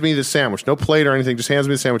hands me the sandwich, no plate or anything, just hands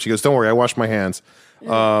me the sandwich. He goes, "Don't worry, I washed my hands."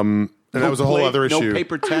 And that was a whole other issue. No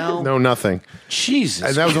paper towel. No, nothing. Jesus.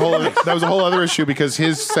 And that was a whole other issue because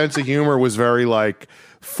his sense of humor was very like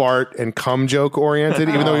fart and cum joke oriented.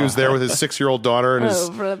 Even though he was there with his 6-year-old daughter and his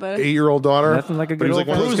brother. 8-year-old daughter. Nothing like a But he was good like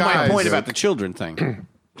one of those Proves my guys. point about the children thing.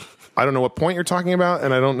 I don't know what point you're talking about,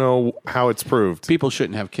 and I don't know how it's proved. People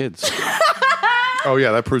shouldn't have kids. Oh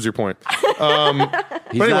yeah, that proves your point. He's But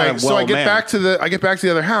anyway, not a so I get well-man. back to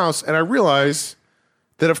the other house, and I realize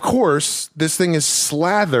that of course this thing is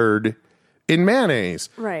slathered in mayonnaise.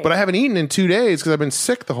 Right. But I haven't eaten in 2 days because I've been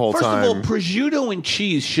sick the whole First time. of all, prosciutto and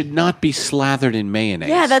cheese should not be slathered in mayonnaise.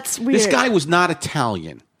 Yeah, that's This weird. guy was not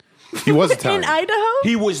Italian. He was Italian. In Idaho?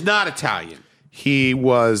 He was not Italian. He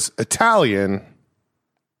was Italian.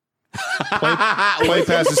 Play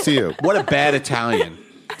passes to you. What a bad Italian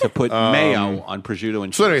to put mayo on prosciutto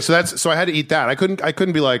and cheese. So anyway, so I had to eat that. I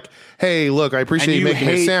couldn't be like, "Hey, look, I appreciate you making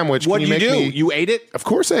me a sandwich. What Can did you you make do? me?" You ate it? Of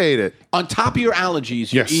course, I ate it. On top of your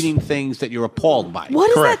allergies, you're Yes. eating things that you're appalled by. What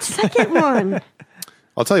is Correct. that second one?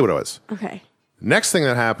 I'll tell you what it was. Okay. Next thing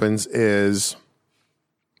that happens is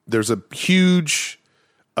there's a huge,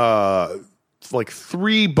 like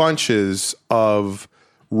 3 bunches of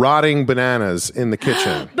rotting bananas in the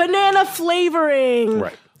kitchen. Banana flavoring.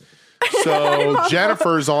 Right. So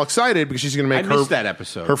Jennifer's all excited because she's going to I make missed that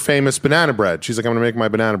episode. her famous banana bread. She's like, "I'm going to make my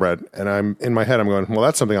banana bread," and I'm in my head, I'm going, "Well,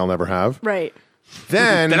 that's something I'll never have." Right.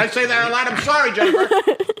 Then Did I say that out loud? I'm sorry, Jennifer.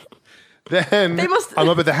 Then must- I'm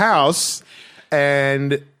up at the house,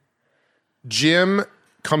 and Jim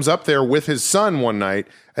comes up there with his son one night,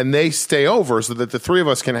 and they stay over so that the 3 of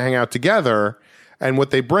us can hang out together. And what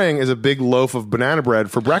they bring is a big loaf of banana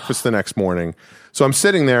bread for breakfast the next morning. So I'm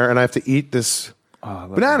sitting there, and I have to eat this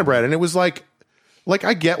banana bread, and it was like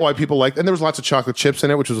I get why people like, and there was lots of chocolate chips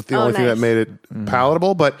in it, which was the only thing that nice. made it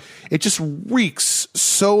palatable. But it just reeks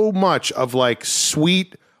so much of like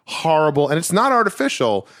sweet, horrible, and it's not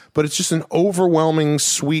artificial, but it's just an overwhelming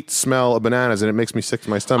sweet smell of bananas, and it makes me sick to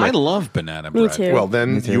my stomach. I love banana Me bread. too. Well,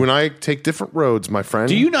 then you and I take different roads, my friend.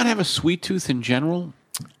 Do you not have a sweet tooth in general?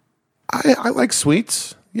 I like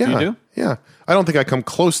sweets. Yeah, You do? Yeah, I don't think I come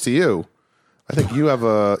close to you. I think you have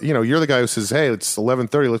you're the guy who says, "Hey, it's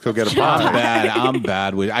 11:30. Let's go get a pie." I'm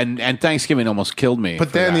bad with, and Thanksgiving almost killed me. But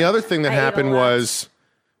for then that. the other thing that I ate a happened lot. was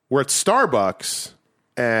we're at Starbucks,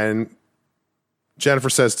 and Jennifer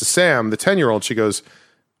says to Sam, the 10-year-old, she goes,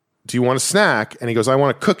 "Do you want a snack?" And he goes, "I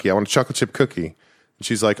want a cookie. I want a chocolate chip cookie." And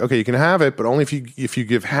she's like, "Okay, you can have it, but only if you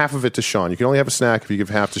give half of it to Sean. You can only have a snack if you give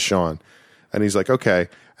half to Sean." And he's like, "Okay."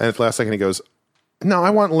 And at the last second, he goes, "No, I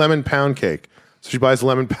want lemon pound cake." So she buys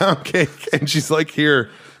lemon pound cake, and she's like, "Here,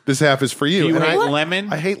 this half is for you." Do you and hate I,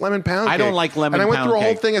 lemon? I hate lemon pound cake. I don't like lemon And I went pound through a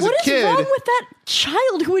whole cake. thing as What a is kid. wrong with that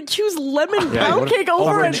child who would choose lemon pound cake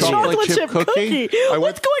over a chocolate chip cookie?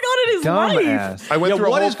 What's going on in his Dumb life? ass. I went Yeah, through a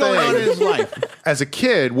what whole is going on in thing his life? as a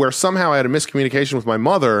kid where somehow I had a miscommunication with my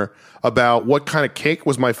mother about what kind of cake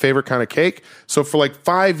was my favorite kind of cake. So for like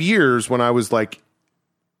 5 years, when I was like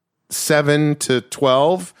 7 to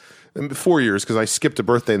 12, 4 years, because I skipped a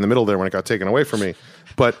birthday in the middle there when it got taken away from me.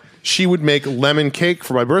 But she would make lemon cake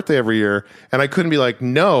for my birthday every year, and I couldn't be like,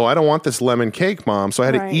 "No, I don't want this lemon cake, Mom." So I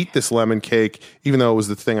had Right. to eat this lemon cake, even though it was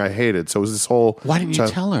the thing I hated. So it was this whole. Why didn't you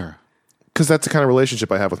tell her? Because that's the kind of relationship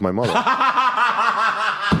I have with my mother.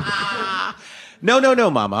 No,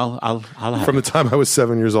 Mom. I'll have From the time I was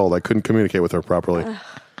 7 years old, I couldn't communicate with her properly.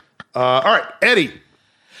 All right, Eddie.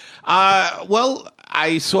 Well,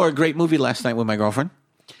 I saw a great movie last night with my girlfriend.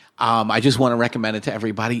 I just want to recommend it to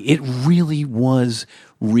everybody. It really was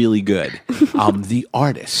really good. The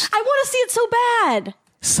Artist, I want to see it so bad.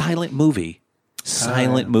 silent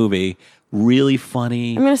movie, really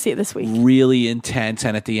funny, I'm going to see it this week. really intense,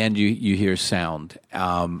 and at the end you hear sound.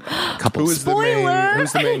 Couple Who's the Spoiler!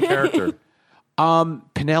 main character?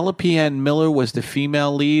 Penelope Ann Miller was the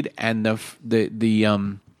female lead, and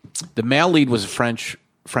the male lead was a French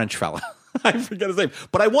fella. I forget his name,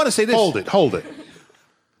 but I want to say this. Hold it.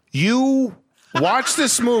 You watch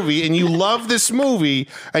this movie and you love this movie,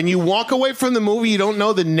 and you walk away from the movie, you don't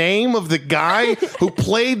know the name of the guy who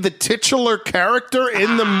played the titular character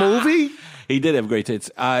in the movie? He did have great tits.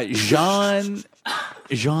 Jean.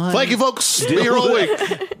 Thank you, folks. Be here all week.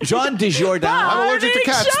 Jean Dujardin. I'm allergic to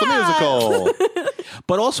cats, the musical.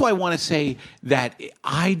 But also, I want to say that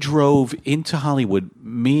I drove into Hollywood.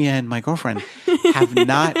 Me and my girlfriend have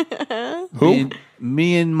not Who?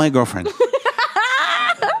 Me and my girlfriend.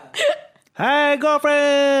 Hey,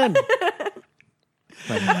 girlfriend.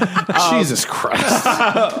 Jesus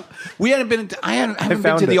Christ. We hadn't been. I haven't been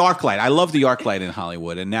found to the it. ArcLight. I love the ArcLight in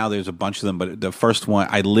Hollywood, and now there's a bunch of them. But the first one,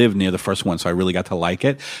 I live near the first one, so I really got to like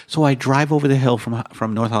it. So I drive over the hill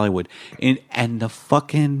from North Hollywood, and the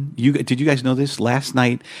fucking. Did you guys know this? Last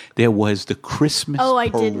night there was the Christmas. Oh, I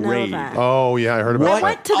parade. did know that. Oh, yeah, I heard about I that.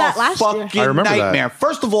 went to that last year. Fucking I remember that. nightmare.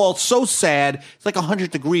 First of all, so sad. It's like 100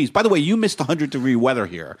 degrees. By the way, you missed 100-degree weather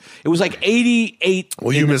here. It was like 88.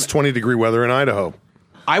 Well, you missed 20-degree weather in Idaho.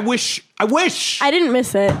 I wish. I didn't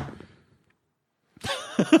miss it.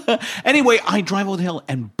 Anyway, I drive over the hill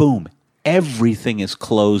and boom, everything is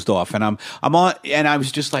closed off, and I'm on, and I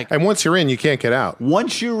was just like, And once you're in, you can't get out.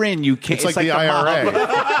 once you're in, you can't. It's like the IRA.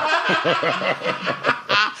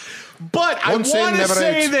 But I Once in, want to never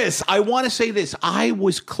say out. this. I want to say this. I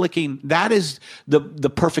was clicking. That is the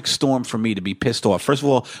perfect storm for me to be pissed off. First of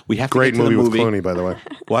all, we have Great to get to movie the with movie. Clooney, by the way.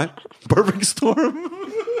 What? Perfect storm.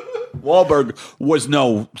 Wahlberg was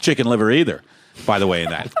no chicken liver either. By the way, in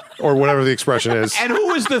that. Or whatever the expression is. And who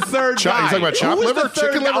was the third Chop- guy? you talking about chop Who was liver, the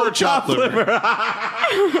third chicken guy? liver, or Oh, chop liver?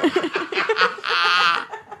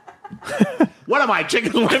 What am I,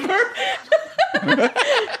 chicken liver?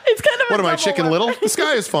 It's kind of What am I, Chicken Little? The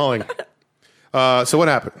sky is falling. So what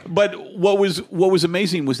happened? But what was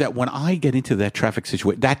amazing was that when I get into that traffic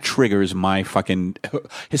situation, that triggers my fucking Dude, I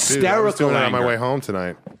hysterical was doing it on my anger. way home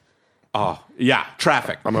tonight. Oh, yeah,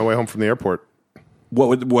 traffic. On my way home from the airport.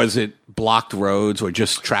 What was it? Blocked roads or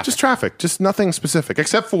just traffic? Just traffic, just nothing specific,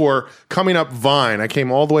 except for coming up Vine. I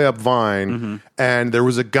came all the way up Vine, and there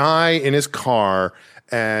was a guy in his car,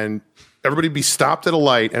 and everybody would be stopped at a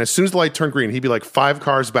light, and as soon as the light turned green, he'd be like 5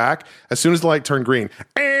 cars back. As soon as the light turned green,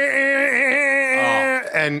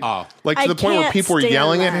 and like to I the point where can't people were stand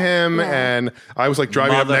yelling at that. him, Yeah. and I was like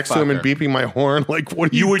driving up next to him and Motherfucker. beeping my horn, like,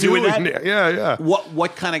 "What are You you were doing doing?" that? Yeah.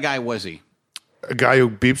 What kind of guy was he? A guy who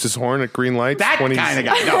beeps his horn at green lights. That when he's- kind of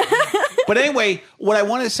guy. No. But anyway, what I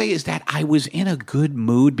want to say is that I was in a good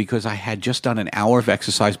mood because I had just done an hour of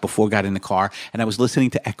exercise before I got in the car, and I was listening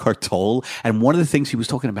to Eckhart Tolle, and one of the things he was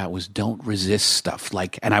talking about was don't resist stuff.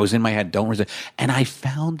 Like, and I was in my head, don't resist. And I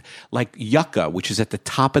found like Yucca, which is at the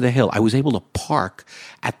top of the hill. I was able to park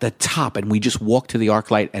at the top, and we just walked to the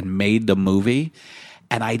ArcLight and made the movie.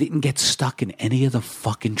 And I didn't get stuck in any of the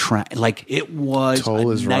fucking like it was. Toll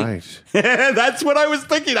a is night- right. That's what I was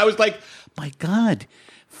thinking. I was like, my God,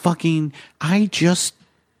 fucking, I just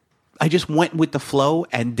went with the flow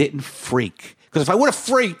and didn't freak. Because if I would have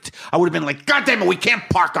freaked, I would have been like, God damn it, we can't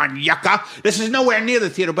park on Yucca. This is nowhere near the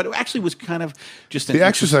theater. But it actually was kind of just an The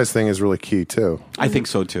exercise thing is really key too. I think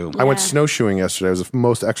so too. I went snowshoeing yesterday. It was the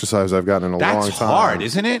most exercise I've gotten in a That's long time. hard,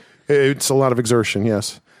 isn't it? It's a lot of exertion,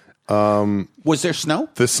 yes. Was there snow?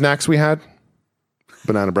 The snacks we had,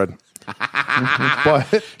 banana bread.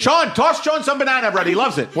 But Sean, toss Sean some banana bread. He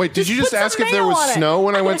loves it. wait, did you just put some ask if there mayo was on it. snow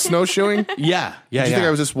when I went snowshoeing? Did Yeah. you think I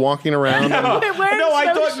was just walking around? No, Wearing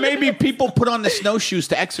I thought snowshoes. maybe people put on the snowshoes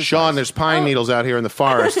to exercise. Sean, there's pine needles out here in the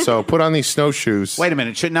forest, so put on these snowshoes. Wait a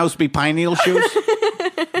minute. Shouldn't those be pine needle shoes?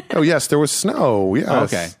 Oh, yes, there was snow. Yes.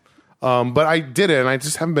 Okay. But I did it, and I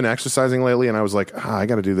just haven't been exercising lately, and I was like, I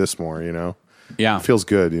got to do this more, Yeah. Feels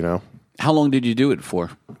good, A How long did you do it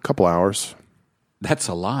for? couple hours. That's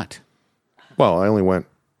a lot. Well, I only went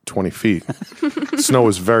 20 feet. Snow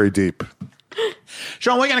was very deep.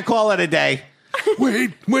 Sean, we're going to call it a day.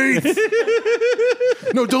 Wait.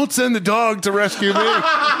 No, don't send the dog to rescue me.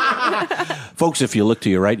 Folks, if you look to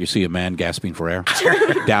your right, you see a man gasping for air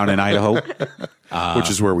down in Idaho, Which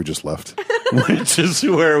is where we just left. which is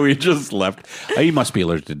where we just left. He must be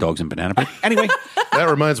allergic to dogs and banana bread. Anyway, That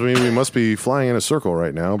reminds me, we must be flying in a circle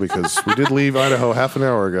right now because we did leave Idaho half an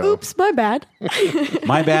hour ago. Oops, my bad.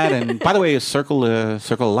 my bad. And by the way, a circle of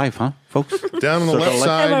life, huh, folks? Down on the left Am I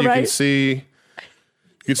side, you can right? see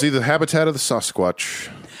the habitat of the Sasquatch,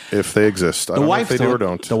 if they exist. I don't know if they do or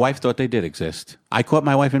don't. The wife thought they did exist. I caught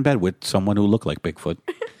my wife in bed with someone who looked like Bigfoot.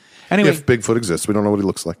 Anyway, If Bigfoot exists, we don't know what he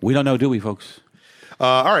looks like. we don't know, do we, folks?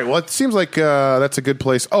 All right, well, it seems like that's a good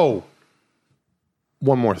place. Oh,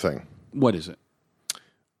 one more thing. What is it?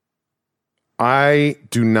 I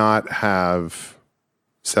do not have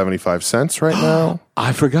 75 cents right now.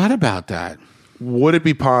 I forgot about that. Would it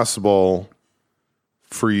be possible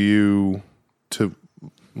for you to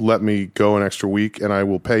let me go an extra week and I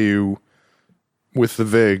will pay you with the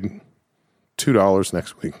VIG $2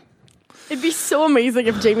 next week? It'd be so amazing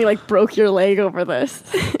if Jamie broke your leg over this.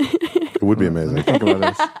 It would be amazing. Think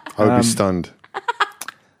about this. I would be stunned.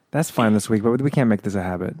 That's fine this week, but we can't make this a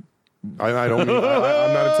habit. I don't mean, I'm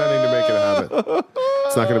not intending to make it a habit.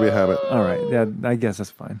 It's not going to be a habit. All right. Yeah, I guess that's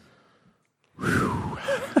fine.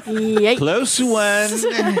 Yikes. Close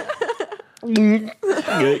one.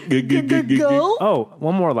 Go. Oh,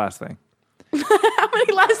 one more last thing. How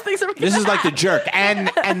many last things are we This is like the jerk and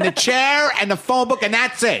the chair and the phone book and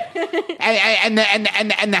that's it. And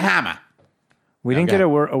the hammer. We didn't Okay. get a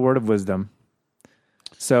word of wisdom.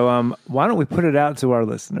 So why don't we put it out to our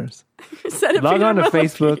listeners? Log on to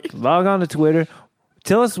Facebook, log on to Twitter.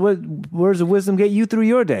 Tell us what words of wisdom get you through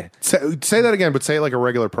your day. Say that again, but say it like a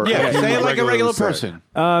regular person. Yeah, say it like a regular say it. person.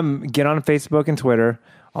 Get on Facebook and Twitter,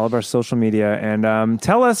 all of our social media, and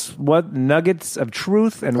tell us what nuggets of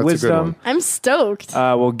truth and That's a good wisdom one. I'm stoked.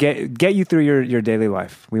 will get you through your daily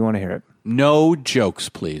life. We want to hear it. No jokes,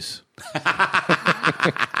 please.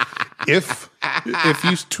 If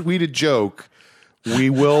you tweet a joke, we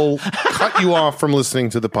will cut you off from listening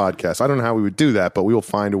to the podcast. I don't know how we would do that, but we will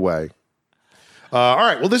find a way. All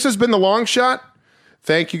right. Well, this has been The Long Shot.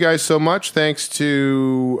 Thank you guys so much. Thanks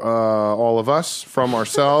to all of us from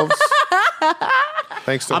ourselves.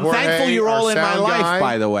 Thanks to I'm Jorge, thankful you're our all in my sound life, guy.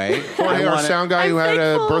 by the way. Jorge, our sound guy, who had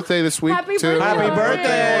a thankful. birthday this week. Happy too. birthday. Happy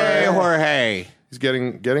birthday, Jorge. He's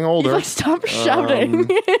getting older. Like, stop shouting.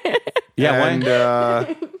 Yeah,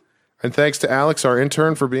 And thanks to Alex, our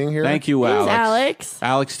intern, for being here. Thank you, Thanks, Alex. Alex.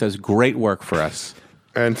 Alex does great work for us.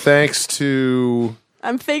 And thanks to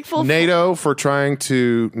I'm thankful. NATO for trying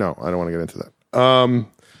to. No, I don't want to get into that. All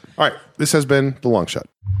right. This has been The Long Shot.